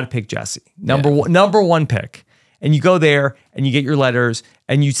Jesse. Number one pick. And you go there and you get your letters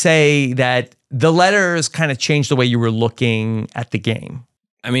and you say that the letters kind of changed the way you were looking at the game.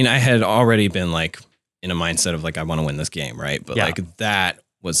 I mean, I had already been like in a mindset of like, I want to win this game, right? But like that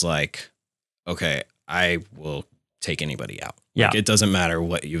was like, okay, I will take anybody out. Yeah. Like, it doesn't matter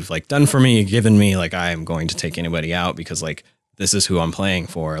what you've like done for me, given me, like I am going to take anybody out because like this is who I'm playing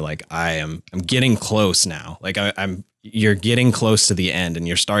for. Like I'm getting close now. Like you're getting close to the end and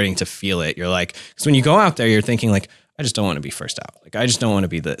you're starting to feel it. You're like, because when you go out there, you're thinking like, I just don't want to be first out. Like, I just don't want to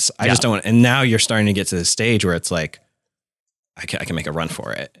be this. I just don't want. And now you're starting to get to the stage where it's like, I can make a run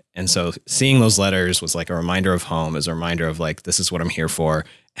for it. And so seeing those letters was like a reminder of home, is a reminder of like, this is what I'm here for.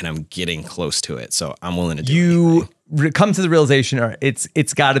 And I'm getting close to it. So I'm willing to do it. You come to the realization,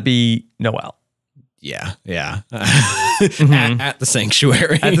 it's got to be Noelle. Yeah. At the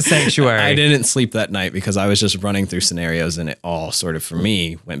sanctuary. At the sanctuary. I didn't sleep that night because I was just running through scenarios and it all sort of, for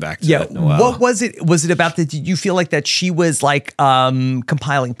me, went back to Noelle. What was it? Was it about that? Did you feel like that she was like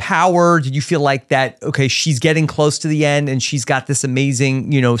compiling power? Did you feel like that, okay, she's getting close to the end and she's got this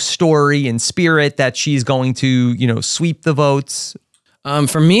amazing, story and spirit that she's going to, sweep the votes?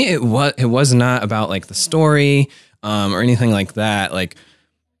 For me, it was not about like the story or anything like that. Like,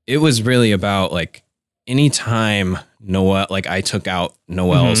 it was really about like, anytime Noelle, like I took out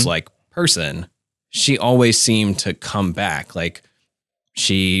Noelle's like person, she always seemed to come back. Like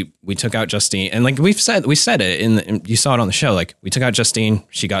we took out Justine, and like we said it you saw it on the show. Like we took out Justine,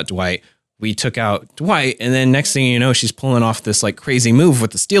 she got Dwight. We took out Dwight, and then next thing you know, she's pulling off this like crazy move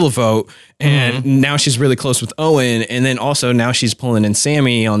with the steal a vote, and now she's really close with Owen, and then also now she's pulling in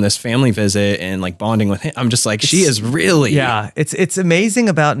Sammy on this family visit and like bonding with him. I'm just like, she is really It's amazing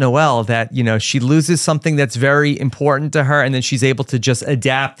about Noelle that she loses something that's very important to her, and then she's able to just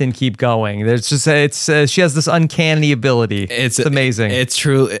adapt and keep going. There's just she has this uncanny ability. It's amazing. It's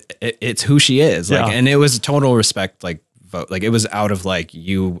true. It's who she is. Like, and it was total respect. Like. Vote. Like it was out of like,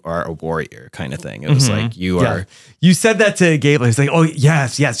 you are a warrior kind of thing. It was like, you are. You said that to Gable. He's like, oh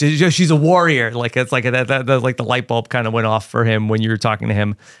yes, she's a warrior. Like it's like that like the light bulb kind of went off for him when you were talking to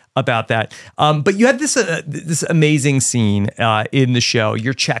him about that. But you had this amazing scene in the show,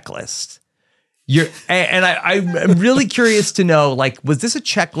 your checklist. I'm really curious to know, like, was this a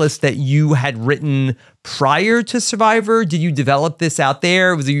checklist that you had written prior to Survivor? Did you develop this out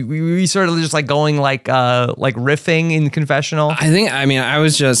there? Were you sort of just like going like riffing in confessional? I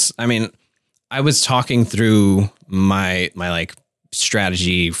was talking through my like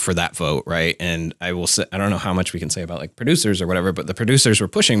strategy for that vote, right? And I will say, I don't know how much we can say about like producers or whatever, but the producers were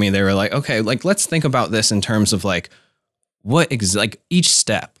pushing me. They were like, okay, like let's think about this in terms of like, like each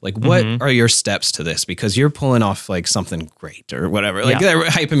step, like what are your steps to this? Because you're pulling off like something great or whatever. Like they were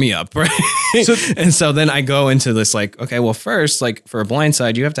hyping me up, right? So then I go into this like, okay, well first, like for a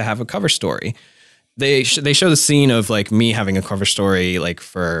Blindside, you have to have a cover story. They show the scene of like me having a cover story, like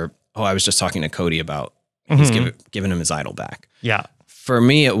for, I was just talking to Cody about he's giving him his idol back. Yeah. For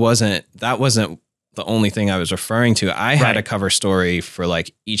me, that wasn't the only thing I was referring to. I had a cover story for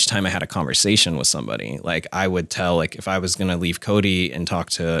like each time I had a conversation with somebody. Like I would tell, like if I was going to leave Cody and talk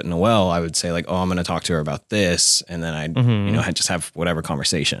to Noelle, I would say like, I'm going to talk to her about this. And then I'd, I'd just have whatever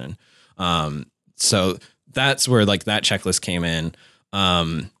conversation. So that's where like that checklist came in.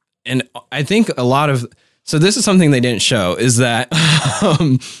 And I think so this is something they didn't show, is that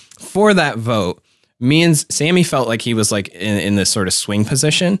for that vote, me and Sammy felt like he was like in this sort of swing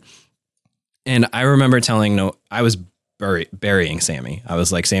position. And I remember I was burying Sammy. I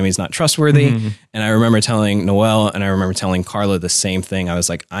was like, Sammy's not trustworthy. And I remember telling Noelle and I remember telling Carla the same thing. I was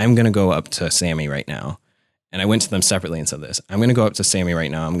like, I'm going to go up to Sammy right now. And I went to them separately and said this. I'm going to go up to Sammy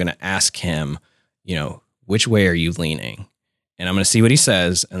right now. I'm going to ask him, which way are you leaning? And I'm going to see what he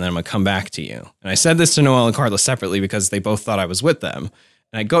says. And then I'm going to come back to you. And I said this to Noelle and Carla separately because they both thought I was with them.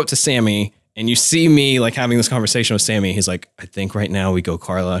 And I go up to Sammy and you see me like having this conversation with Sammy. He's like, I think right now we go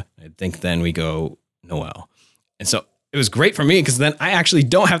Carla. I think then we go Noelle. And so it was great for me because then I actually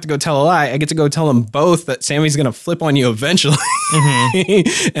don't have to go tell a lie. I get to go tell them both that Sammy's going to flip on you eventually.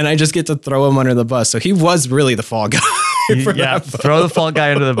 And I just get to throw him under the bus. So he was really the fall guy. Throw the fall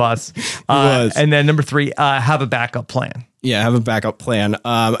guy under the bus. And then number 3, have a backup plan. Yeah, have a backup plan.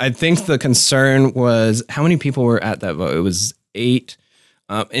 I think the concern was how many people were at that vote. It was 8.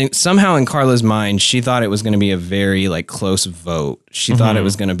 And somehow in Carla's mind, she thought it was going to be a very like close vote. She thought it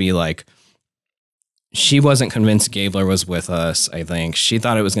was going to be like, she wasn't convinced Gabler was with us, I think. She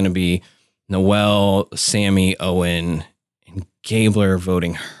thought it was going to be Noelle, Sammy, Owen, and Gabler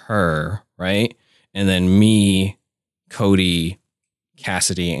voting her, right? And then me, Cody,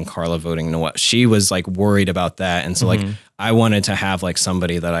 Cassidy, and Carla voting Noelle. She was like worried about that. And so like I wanted to have like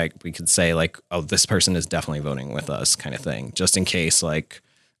somebody that we could say like, oh, this person is definitely voting with us kind of thing. Just in case like,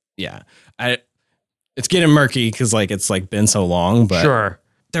 it's getting murky because like it's like been so long, but sure.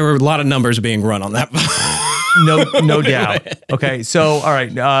 There were a lot of numbers being run on that. No doubt. Okay. So, all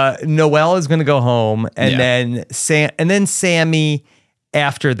right. Noelle is going to go home and then Sammy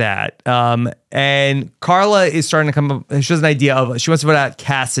after that. And Carla is starting to come up. She has an idea of, she wants to vote out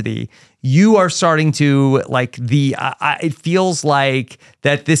Cassidy. You are starting to like it feels like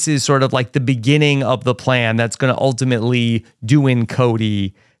that this is sort of like the beginning of the plan that's going to ultimately do in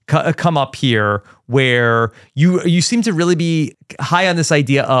Cody come up here, where you seem to really be high on this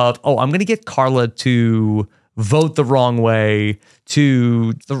idea of, I'm going to get Carla to vote the wrong way,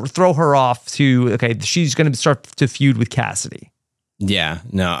 to throw her off to, she's going to start to feud with Cassidy. Yeah,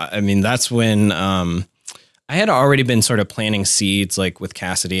 no, I mean, that's when I had already been sort of planting seeds like with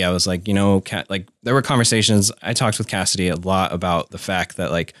Cassidy. I was like, there were conversations. I talked with Cassidy a lot about the fact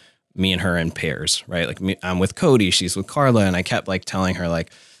that like me and her in pairs, right? Like I'm with Cody, she's with Carla. And I kept like telling her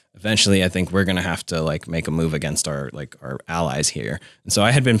like, eventually I think we're going to have to like make a move against our allies here. And so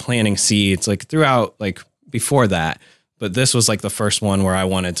I had been planting seeds like throughout like before that, but this was like the first one where I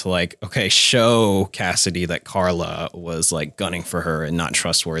wanted to like, show Cassidy that Carla was like gunning for her and not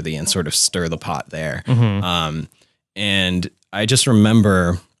trustworthy and sort of stir the pot there. And I just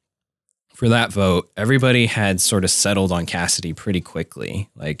remember for that vote, everybody had sort of settled on Cassidy pretty quickly.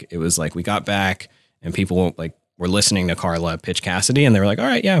 Like it was like we got back and people like were listening to Carla pitch Cassidy and they were like, all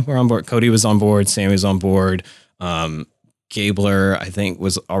right, yeah, we're on board. Cody was on board. Sammy was on board. Gabler, I think,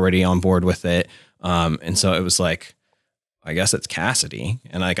 was already on board with it. And so it was like, I guess it's Cassidy.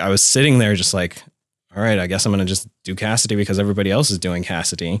 And like, I was sitting there just like, all right, I guess I'm going to just do Cassidy because everybody else is doing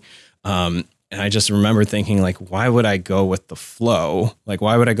Cassidy. And I just remember thinking like, why would I go with the flow? Like,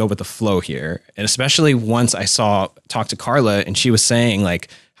 why would I go with the flow here? And especially once I talked to Carla and she was saying like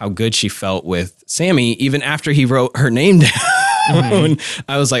how good she felt with Sammy, even after he wrote her name down,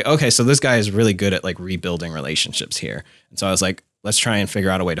 I was like, okay, so this guy is really good at like rebuilding relationships here. And so I was like, let's try and figure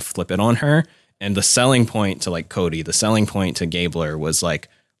out a way to flip it on her. And the selling point to like Cody, the selling point to Gabler was like,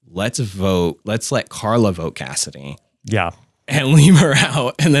 let's let Carla vote Cassidy. Yeah. And leave her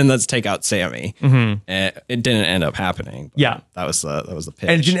out, and then let's take out Sammy. And it didn't end up happening. Yeah, that was the pitch.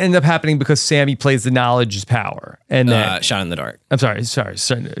 And it didn't end up happening because Sammy plays the knowledge is power. And then shot in the dark. I'm sorry.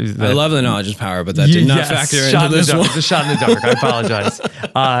 I love the knowledge is power, but that did not factor into this one. The shot in the dark. I apologize.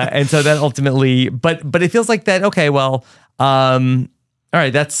 And so that ultimately, but it feels like that. Okay, well, all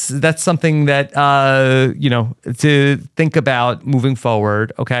right. That's something that to think about moving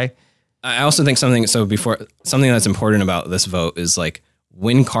forward. Okay. I also think something that's important about this vote is like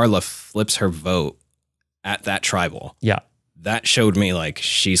when Carla flips her vote at that tribal. Yeah. That showed me like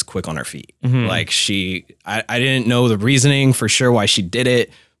she's quick on her feet. Like I didn't know the reasoning for sure why she did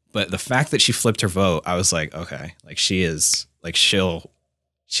it, but the fact that she flipped her vote, I was like, okay, like she is like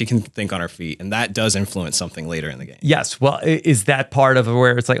she can think on her feet, and that does influence something later in the game. Yes. Well, is that part of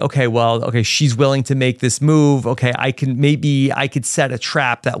where it's like, okay, she's willing to make this move. Okay, I could set a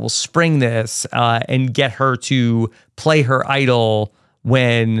trap that will spring this and get her to play her idol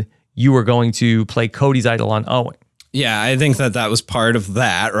when you were going to play Cody's idol on Owen. Yeah, I think that was part of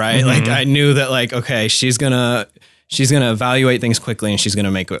that, right? Like I knew that like, okay, she's gonna evaluate things quickly and she's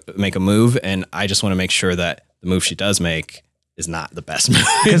gonna make a move, and I just want to make sure that the move she does make is not the best move.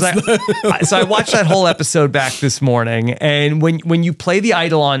 So I watched that whole episode back this morning, and when you play the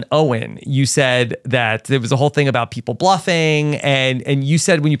idol on Owen, you said that there was a whole thing about people bluffing, and you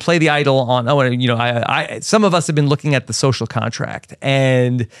said when you play the idol on Owen, I some of us have been looking at the social contract,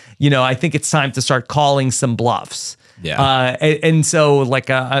 and I think it's time to start calling some bluffs. Yeah. And so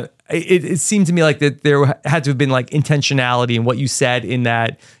it seemed to me like that there had to have been like intentionality in what you said, in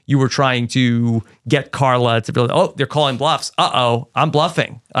that you were trying to get Carla to be like, oh, they're calling bluffs. I'm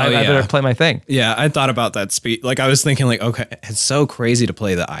bluffing. I better play my thing. Yeah, I thought about that speech. Like I was thinking like, okay, it's so crazy to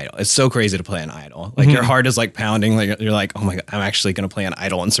play the idol. It's so crazy to play an idol. Like your heart is like pounding. Like you're like, oh my God, I'm actually going to play an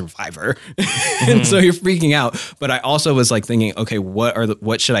idol in Survivor. And so you're freaking out. But I also was like thinking, okay,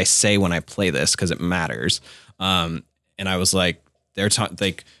 what should I say when I play this? Because it matters. And I was like,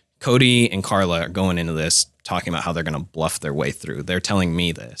 Cody and Carla are going into this talking about how they're going to bluff their way through. They're telling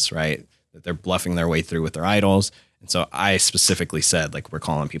me this, right? That they're bluffing their way through with their idols. And so I specifically said, like, we're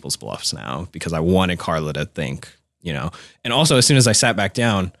calling people's bluffs now because I wanted Carla to think, and also as soon as I sat back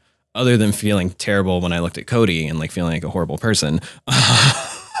down, other than feeling terrible when I looked at Cody and like feeling like a horrible person,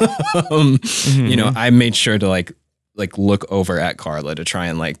 I made sure to like look over at Carla to try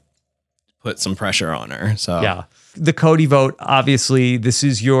and like put some pressure on her. So yeah. The Cody vote, obviously, this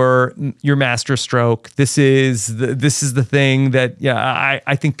is your master stroke. This is the thing that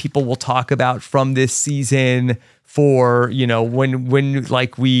I think people will talk about from this season for when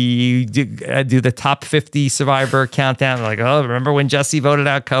like we do the top 50 Survivor countdown. Like, oh, remember when Jesse voted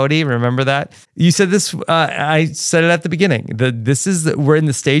out Cody? Remember that? You said this. I said it at the beginning. We're in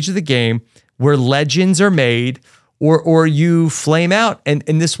the stage of the game where legends are made, or you flame out, and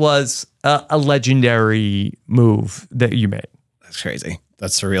this was a legendary move that you made. That's crazy.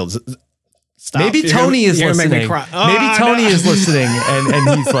 That's surreal. Stop. Maybe Tony is listening. Maybe Tony is listening,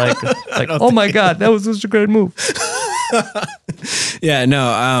 and he's like, oh my God, that was such a great move. Yeah,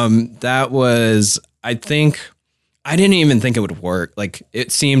 no, that was. I didn't even think it would work. Like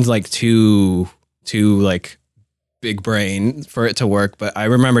it seemed like too like big brain for it to work. But I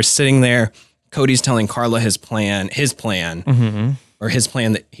remember sitting there. Cody's telling Carla his plan, or his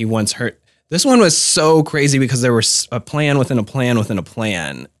plan that he wants her. This one was so crazy because there was a plan within a plan within a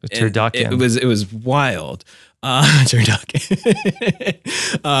plan. It was wild. Turducken.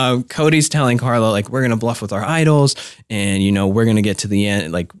 Cody's telling Carla like we're gonna bluff with our idols, and we're gonna get to the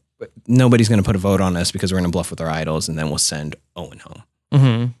end. Like nobody's gonna put a vote on us because we're gonna bluff with our idols, and then we'll send Owen home.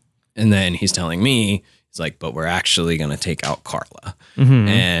 Mm-hmm. And then he's telling me, he's like, but we're actually gonna take out Carla,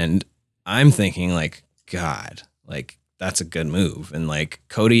 and I'm thinking like, God, like that's a good move. And like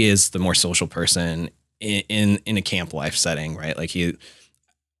Cody is the more social person in a camp life setting, right? Like he's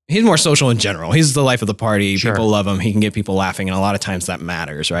more social in general. He's the life of the party. Sure. People love him. He can get people laughing. And a lot of times that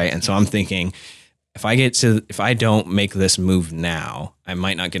matters, right? And so I'm thinking if I don't make this move now, I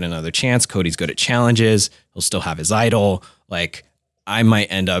might not get another chance. Cody's good at challenges. He'll still have his idol. Like I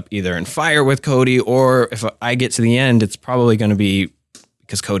might end up either in fire with Cody, or if I get to the end, it's probably going to be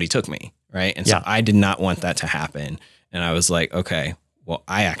because Cody took me, right? And so I did not want that to happen. And I was like, okay, well,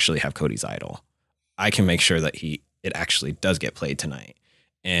 I actually have Cody's idol. I can make sure that it actually does get played tonight.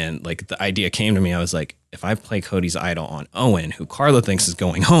 And like the idea came to me, I was like, if I play Cody's idol on Owen, who Carla thinks is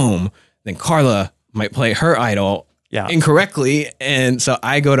going home, then Carla might play her idol incorrectly. And so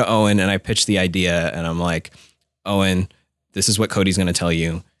I go to Owen and I pitch the idea, and I'm like, Owen, this is what Cody's going to tell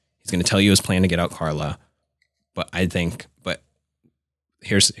you. He's going to tell you his plan to get out Carla. But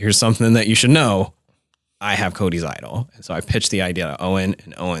here's something that you should know. I have Cody's idol. And so I pitched the idea to Owen,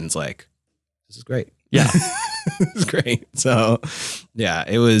 and Owen's like, this is great. Yeah. This is great. So yeah,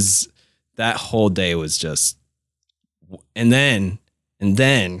 it was, that whole day was just, and then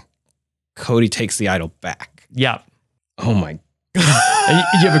Cody takes the idol back. Yeah. Oh my And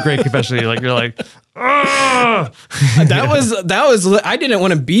you have a great confession. You're like, that was, I didn't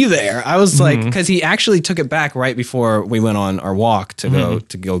want to be there. I was like, because he actually took it back right before we went on our walk to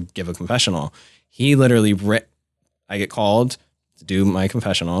go give a confessional. He literally, I get called to do my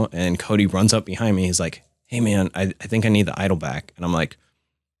confessional, and Cody runs up behind me. He's like, hey man, I think I need the idol back. And I'm like,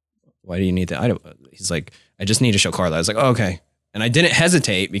 why do you need the idol? He's like, I just need to show Carla. I was like, oh, okay. And I didn't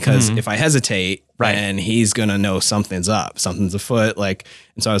hesitate, because if I hesitate, then he's going to know something's up, something's afoot. Like,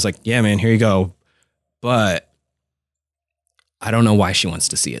 and so I was like, yeah, man, here you go. But I don't know why she wants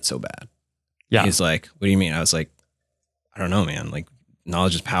to see it so bad. Yeah. He's like, what do you mean? I was like, I don't know, man. Like,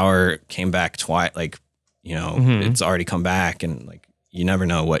 knowledge is power came back twice. Like, you know, it's already come back, and like, you never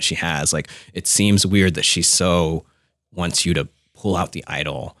know what she has. Like, it seems weird that she so wants you to pull out the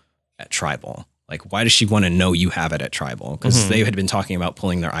idol at Tribal. Like, why does she want to know you have it at Tribal? Because they had been talking about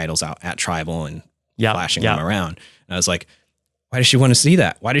pulling their idols out at Tribal and flashing them around. And I was like, why does she want to see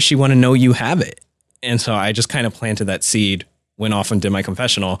that? Why does she want to know you have it? And so I just kind of planted that seed, went off and did my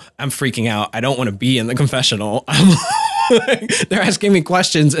confessional. I'm freaking out. I don't want to be in the confessional. They're asking me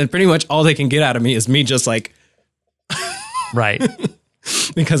questions, and pretty much all they can get out of me is me just like, right.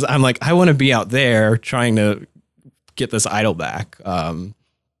 Because I'm like, I want to be out there trying to get this idol back.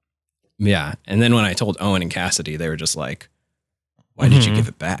 Yeah. And then when I told Owen and Cassidy, they were just like, why did you give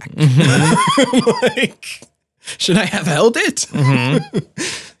it back? Like, should I have held it?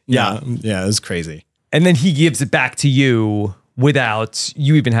 Yeah. It was crazy. And then he gives it back to you without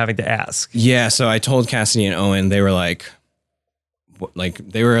you even having to ask. Yeah. So I told Cassidy and Owen, they were like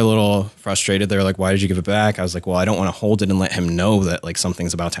they were a little frustrated. They were like, why did you give it back? I was like, well, I don't want to hold it and let him know that like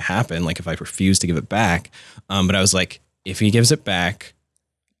something's about to happen. Like if I refuse to give it back. But I was like, if he gives it back,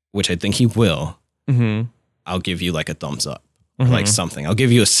 which I think he will, I'll give you like a thumbs up or like something. I'll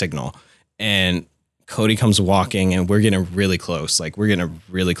give you a signal. And Cody comes walking and we're getting really close. Like we're getting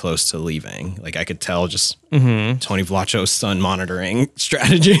really close to leaving. Like I could tell just Tony Vlacho's sun monitoring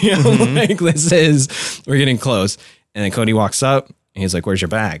strategy. Like we're getting close. And then Cody walks up and he's like, where's your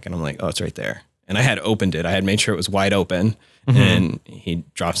bag? And I'm like, oh, it's right there. And I had opened it. I had made sure it was wide open and he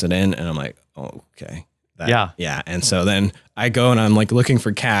drops it in and I'm like, oh, okay. Yeah. And so then I go and I'm like looking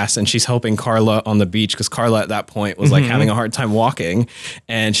for Cass and she's helping Carla on the beach because Carla at that point was like having a hard time walking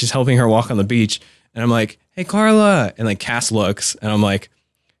and she's helping her walk on the beach. And I'm like, hey, Carla. And like Cass looks and I'm like,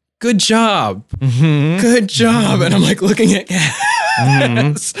 good job. Good job. And I'm like looking at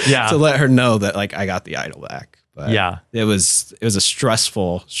Cass to let her know that like I got the idol back. But it was a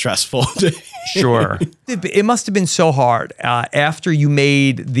stressful day. Sure. It must have been so hard after you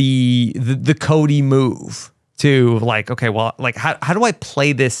made the Cody move to like, okay, well, like how do I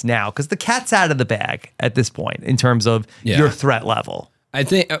play this now? Because the cat's out of the bag at this point in terms of your threat level.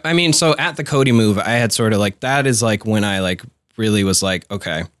 I mean, so at the Cody move, I had sort of like, that is like when I like really was like,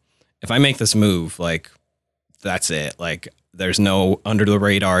 okay, if I make this move, like that's it. Like there's no under the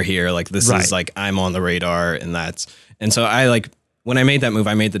radar here. Like this is like, I'm on the radar and so I like, when I made that move,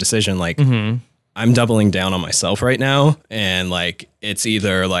 I made the decision, like I'm doubling down on myself right now. And like, it's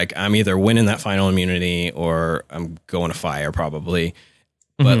either like, I'm either winning that final immunity or I'm going to fire probably.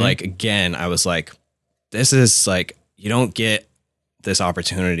 But like, again, I was like, this is like, you don't get this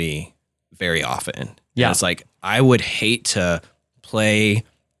opportunity very often. Yeah. And it's like, I would hate to play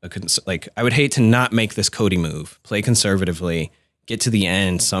I would hate to not make this Cody move, play conservatively, get to the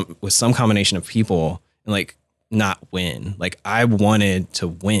end with some combination of people and like not win. Like I wanted to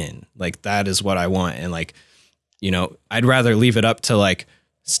win. Like that is what I want. And like, you know, I'd rather leave it up to like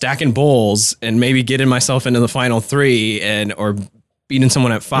stacking bowls and maybe getting myself into the final three or beating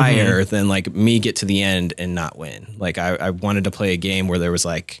someone at fire than like me get to the end and not win. Like I wanted to play a game where there was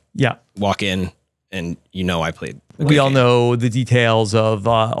like, walk in and I played. We all know the details of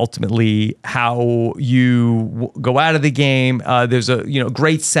ultimately how you go out of the game. There's a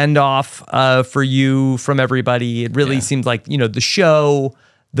great send off for you from everybody. It really seems like the show,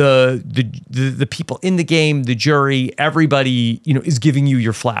 the people in the game, the jury, everybody is giving you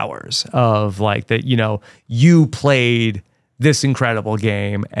your flowers of like that. You played this incredible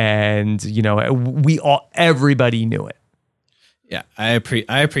game, and everybody knew it. Yeah, I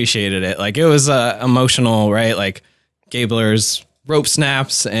appreciated it. Like it was emotional, right? Like Gabler's rope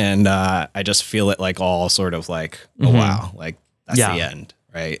snaps, and I just feel it like all sort of like, oh wow, like that's the end,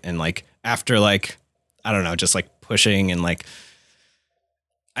 right? And like after like I don't know, just like pushing and like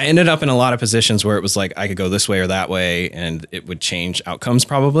I ended up in a lot of positions where it was like I could go this way or that way, and it would change outcomes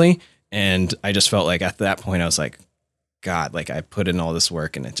probably. And I just felt like at that point I was like, God, like I put in all this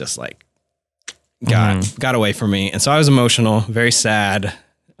work and it just like got away from me. And so I was emotional, very sad.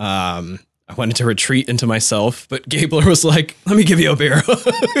 I wanted to retreat into myself, but Gabler was like, let me give you a beer.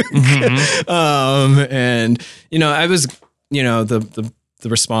 And I was, the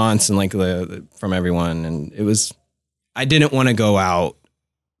response and like the from everyone, and it was, I didn't want to go out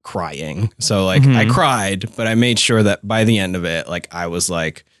crying. So like I cried, but I made sure that by the end of it, like I was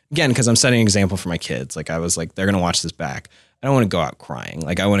like, again, because I'm setting an example for my kids. Like I was like, they're going to watch this back. I don't want to go out crying.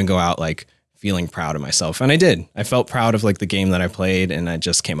 Like I want to go out like feeling proud of myself. And I did. I felt proud of like the game that I played, and I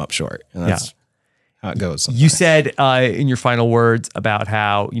just came up short. And that's how it goes sometimes. You said in your final words about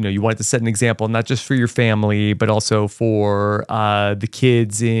how, you wanted to set an example, not just for your family, but also for the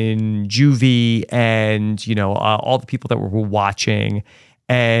kids in juvie and, all the people that were watching.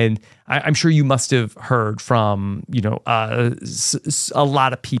 And I'm sure you must have heard from, a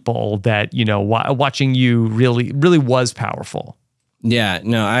lot of people that, watching you really was powerful. Yeah,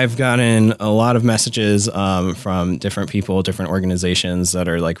 no, I've gotten a lot of messages from different people, different organizations that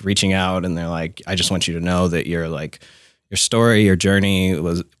are like reaching out, and they're like, I just want you to know that you're your story, your journey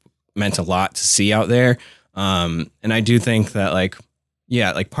was meant a lot to see out there. And I do think that like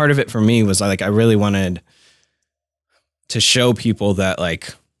part of it for me was like I really wanted to show people that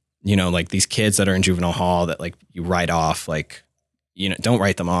like, you know, like these kids that are in juvenile hall that like you write off, like, you know, don't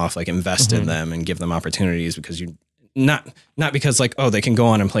write them off, like invest in them and give them opportunities because you not because like, oh, they can go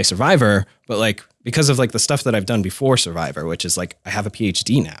on and play Survivor, but like because of like the stuff that I've done before Survivor, which is like I have a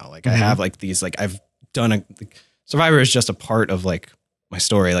PhD now. Like I have like these, like I've done Survivor is just a part of like my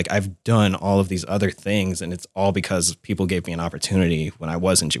story. Like I've done all of these other things and it's all because people gave me an opportunity when I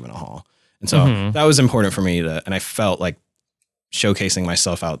was in juvenile hall. And so that was important for me and I felt like showcasing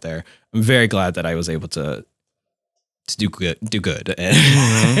myself out there. I'm very glad that I was able to do good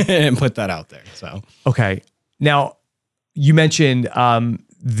and put that out there. So, okay. Now you mentioned,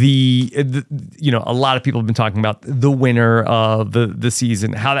 the you know, a lot of people have been talking about the winner of the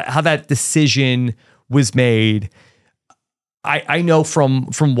season, how that decision was made. I know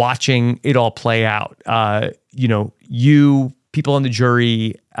from watching it all play out, you know, people on the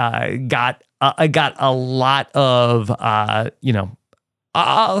jury got a lot of, you know,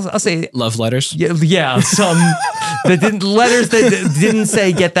 I'll say love letters. Yeah, some letters that didn't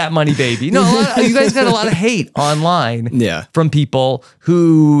say "get that money, baby." No, you guys got a lot of hate online. Yeah, from people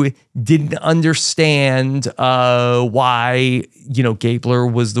who didn't understand why, you know, Gabler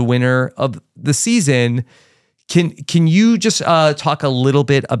was the winner of the season. Can you just talk a little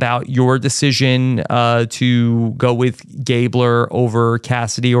bit about your decision to go with Gabler over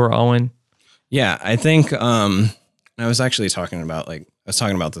Cassidy or Owen? Yeah, I think I was actually talking about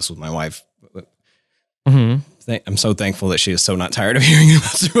this with my wife. I'm so thankful that she is so not tired of hearing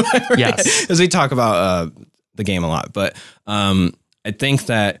about Survivor. Yes, as we talk about the game a lot. But I think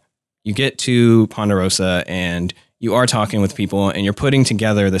that you get to Ponderosa and you are talking with people and you're putting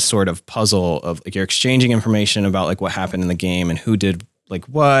together this sort of puzzle of like you're exchanging information about like what happened in the game and who did like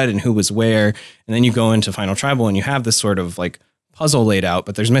what and who was where. And then you go into Final Tribal and you have this sort of like puzzle laid out,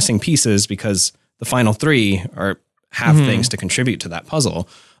 but there's missing pieces because the final three have things to contribute to that puzzle.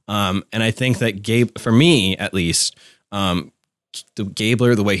 And I think that for me at least,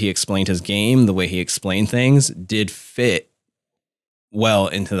 Gabler, the way he explained his game, the way he explained things did fit well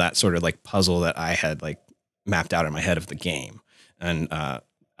into that sort of like puzzle that I had like mapped out in my head of the game. And I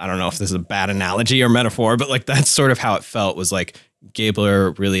don't know if this is a bad analogy or metaphor, but like that's sort of how it felt, was like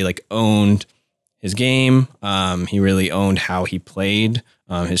Gabler really like owned his game. He really owned how he played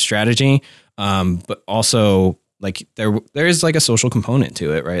his strategy. But also like there is like a social component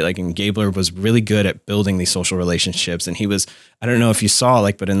to it, right? Like, and Gabler was really good at building these social relationships. And he was, I don't know if you saw,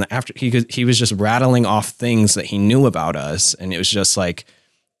 like, but in the after, he was just rattling off things that he knew about us. And it was just like,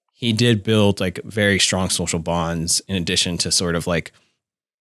 he did build like very strong social bonds in addition to sort of like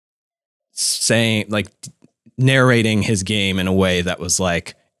saying, like narrating his game in a way that was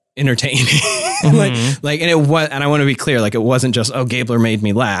like entertaining. like, and it was, and I want to be clear, like, it wasn't just, oh, Gabler made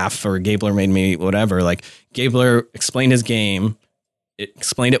me laugh or Gabler made me whatever. Like, Gabler explained his game, it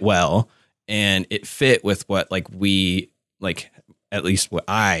explained it well, and it fit with what like we, like, at least what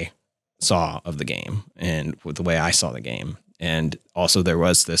I saw of the game and with the way I saw the game. And also there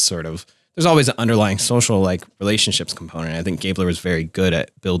was this sort of, there's always an underlying social like relationships component. I think Gabler was very good at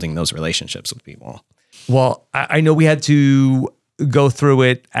building those relationships with people. Well, I know we had to go through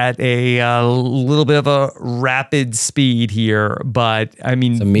it at a little bit of a rapid speed here, but I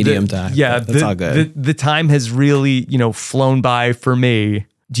mean, it's a medium time. Yeah, that's all good. The time has really, flown by for me.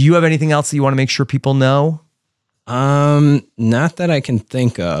 Do you have anything else that you want to make sure people know? Not that I can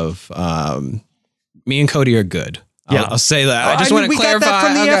think of. Me and Cody are good. Yeah. I'll say that. I just want to clarify. We got that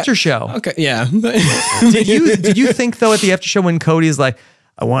from the after show. Okay, yeah. Did you think though at the after show when Cody is like,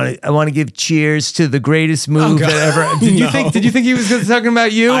 I want to give cheers to the greatest move that ever. Did you think he was talking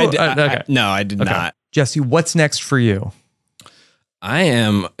about you? No, I did not. Jesse, what's next for you? I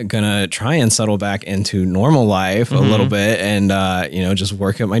am gonna try and settle back into normal life a little bit, and just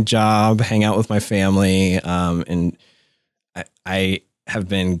work at my job, hang out with my family, and I have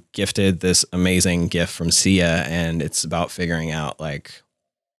been gifted this amazing gift from Sia, and it's about figuring out like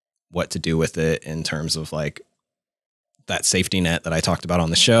what to do with it in terms of like that safety net that I talked about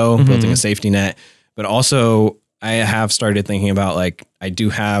on the show, building a safety net. But also I have started thinking about like, I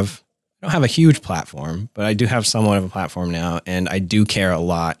don't have a huge platform, but I do have somewhat of a platform now. And I do care a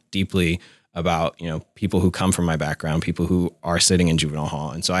lot deeply about, people who come from my background, people who are sitting in juvenile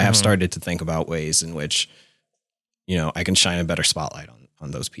hall. And so I have started to think about ways in which, I can shine a better spotlight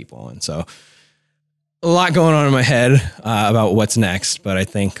on those people. And so a lot going on in my head about what's next, but I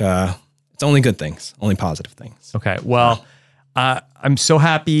think, it's only good things, only positive things. Okay. Well, I'm so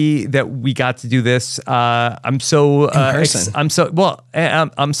happy that we got to do this. I'm so I'm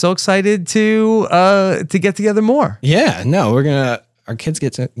so excited to get together more. Yeah, no, our kids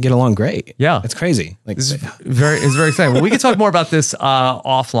get along great. Yeah, it's crazy. Like it's very exciting. Well, we can talk more about this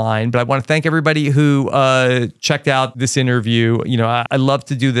offline, but I want to thank everybody who checked out this interview. You know, I love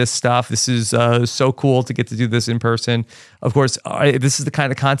to do this stuff. This is so cool to get to do this in person. Of course, this is the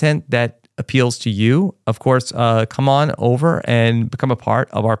kind of content that appeals to you. Of course, come on over and become a part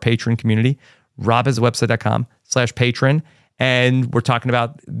of our patron community. robhasawebsite.com/patron. And we're talking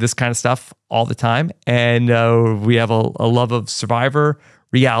about this kind of stuff all the time. And we have a love of Survivor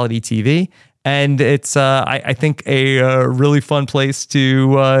reality TV. And it's, I think, a really fun place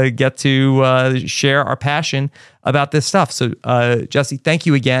to get to share our passion about this stuff. So, Jesse, thank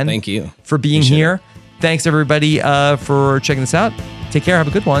you again. Thank you for being here. Thanks, everybody, for checking this out. Take care. Have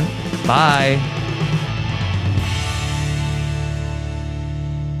a good one. Bye.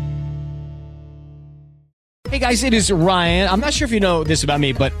 Hey guys, it is Ryan. I'm not sure if you know this about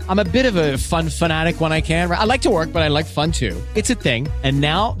me, but I'm a bit of a fun fanatic when I can. I like to work, but I like fun too. It's a thing. And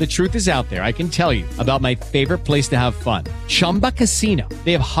now the truth is out there. I can tell you about my favorite place to have fun. Chumba Casino.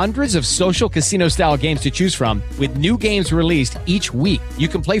 They have hundreds of social casino style games to choose from with new games released each week. You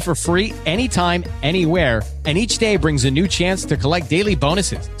can play for free anytime, anywhere. And each day brings a new chance to collect daily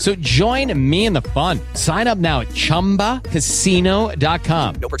bonuses. So join me in the fun. Sign up now at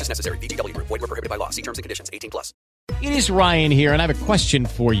ChumbaCasino.com. No purchase necessary. VGW. Void where prohibited by law. See terms and conditions. 18+. It is Ryan here, and I have a question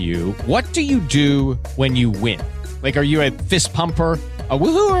for you. What do you do when you win? Like, are you a fist pumper, a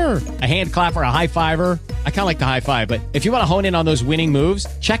woohooer, a hand clapper, a high fiver? I kind of like the high five, but if you want to hone in on those winning moves,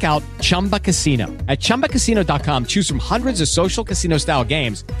 check out Chumba Casino. At ChumbaCasino.com, choose from hundreds of social casino style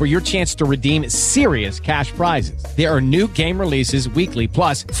games for your chance to redeem serious cash prizes. There are new game releases weekly,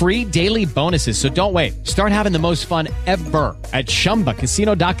 plus free daily bonuses. So don't wait. Start having the most fun ever at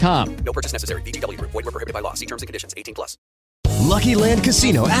ChumbaCasino.com. No purchase necessary. VGW. Void where prohibited by law. See terms and conditions. 18+. Lucky Land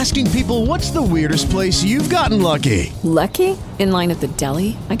Casino, asking people, what's the weirdest place you've gotten lucky? Lucky? In line at the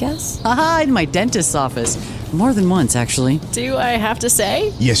deli, I guess? Aha, in my dentist's office. More than once, actually. Do I have to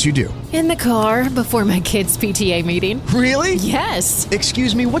say? Yes, you do. In the car before my kids' PTA meeting. Really? Yes.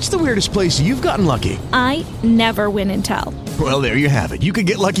 Excuse me, what's the weirdest place you've gotten lucky? I never win and tell. Well, there you have it. You can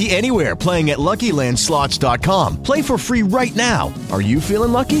get lucky anywhere, playing at LuckyLandSlots.com. Play for free right now. Are you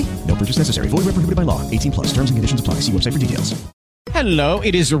feeling lucky? No purchase necessary. Void where prohibited by law. 18+. Terms and conditions apply. See website for details. Hello,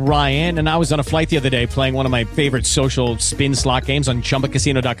 it is Ryan, and I was on a flight the other day playing one of my favorite social spin slot games on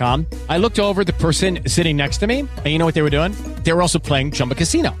ChumbaCasino.com. I looked over at the person sitting next to me, and you know what they were doing? They were also playing Chumba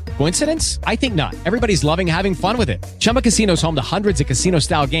Casino. Coincidence? I think not. Everybody's loving having fun with it. Chumba Casino is home to hundreds of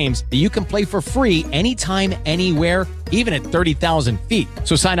casino-style games that you can play for free anytime, anywhere, even at 30,000 feet.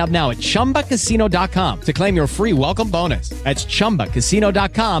 So sign up now at ChumbaCasino.com to claim your free welcome bonus. That's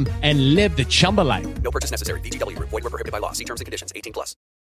ChumbaCasino.com and live the Chumba life. No purchase necessary. VGW. Void where prohibited by law. See terms and conditions. 18+.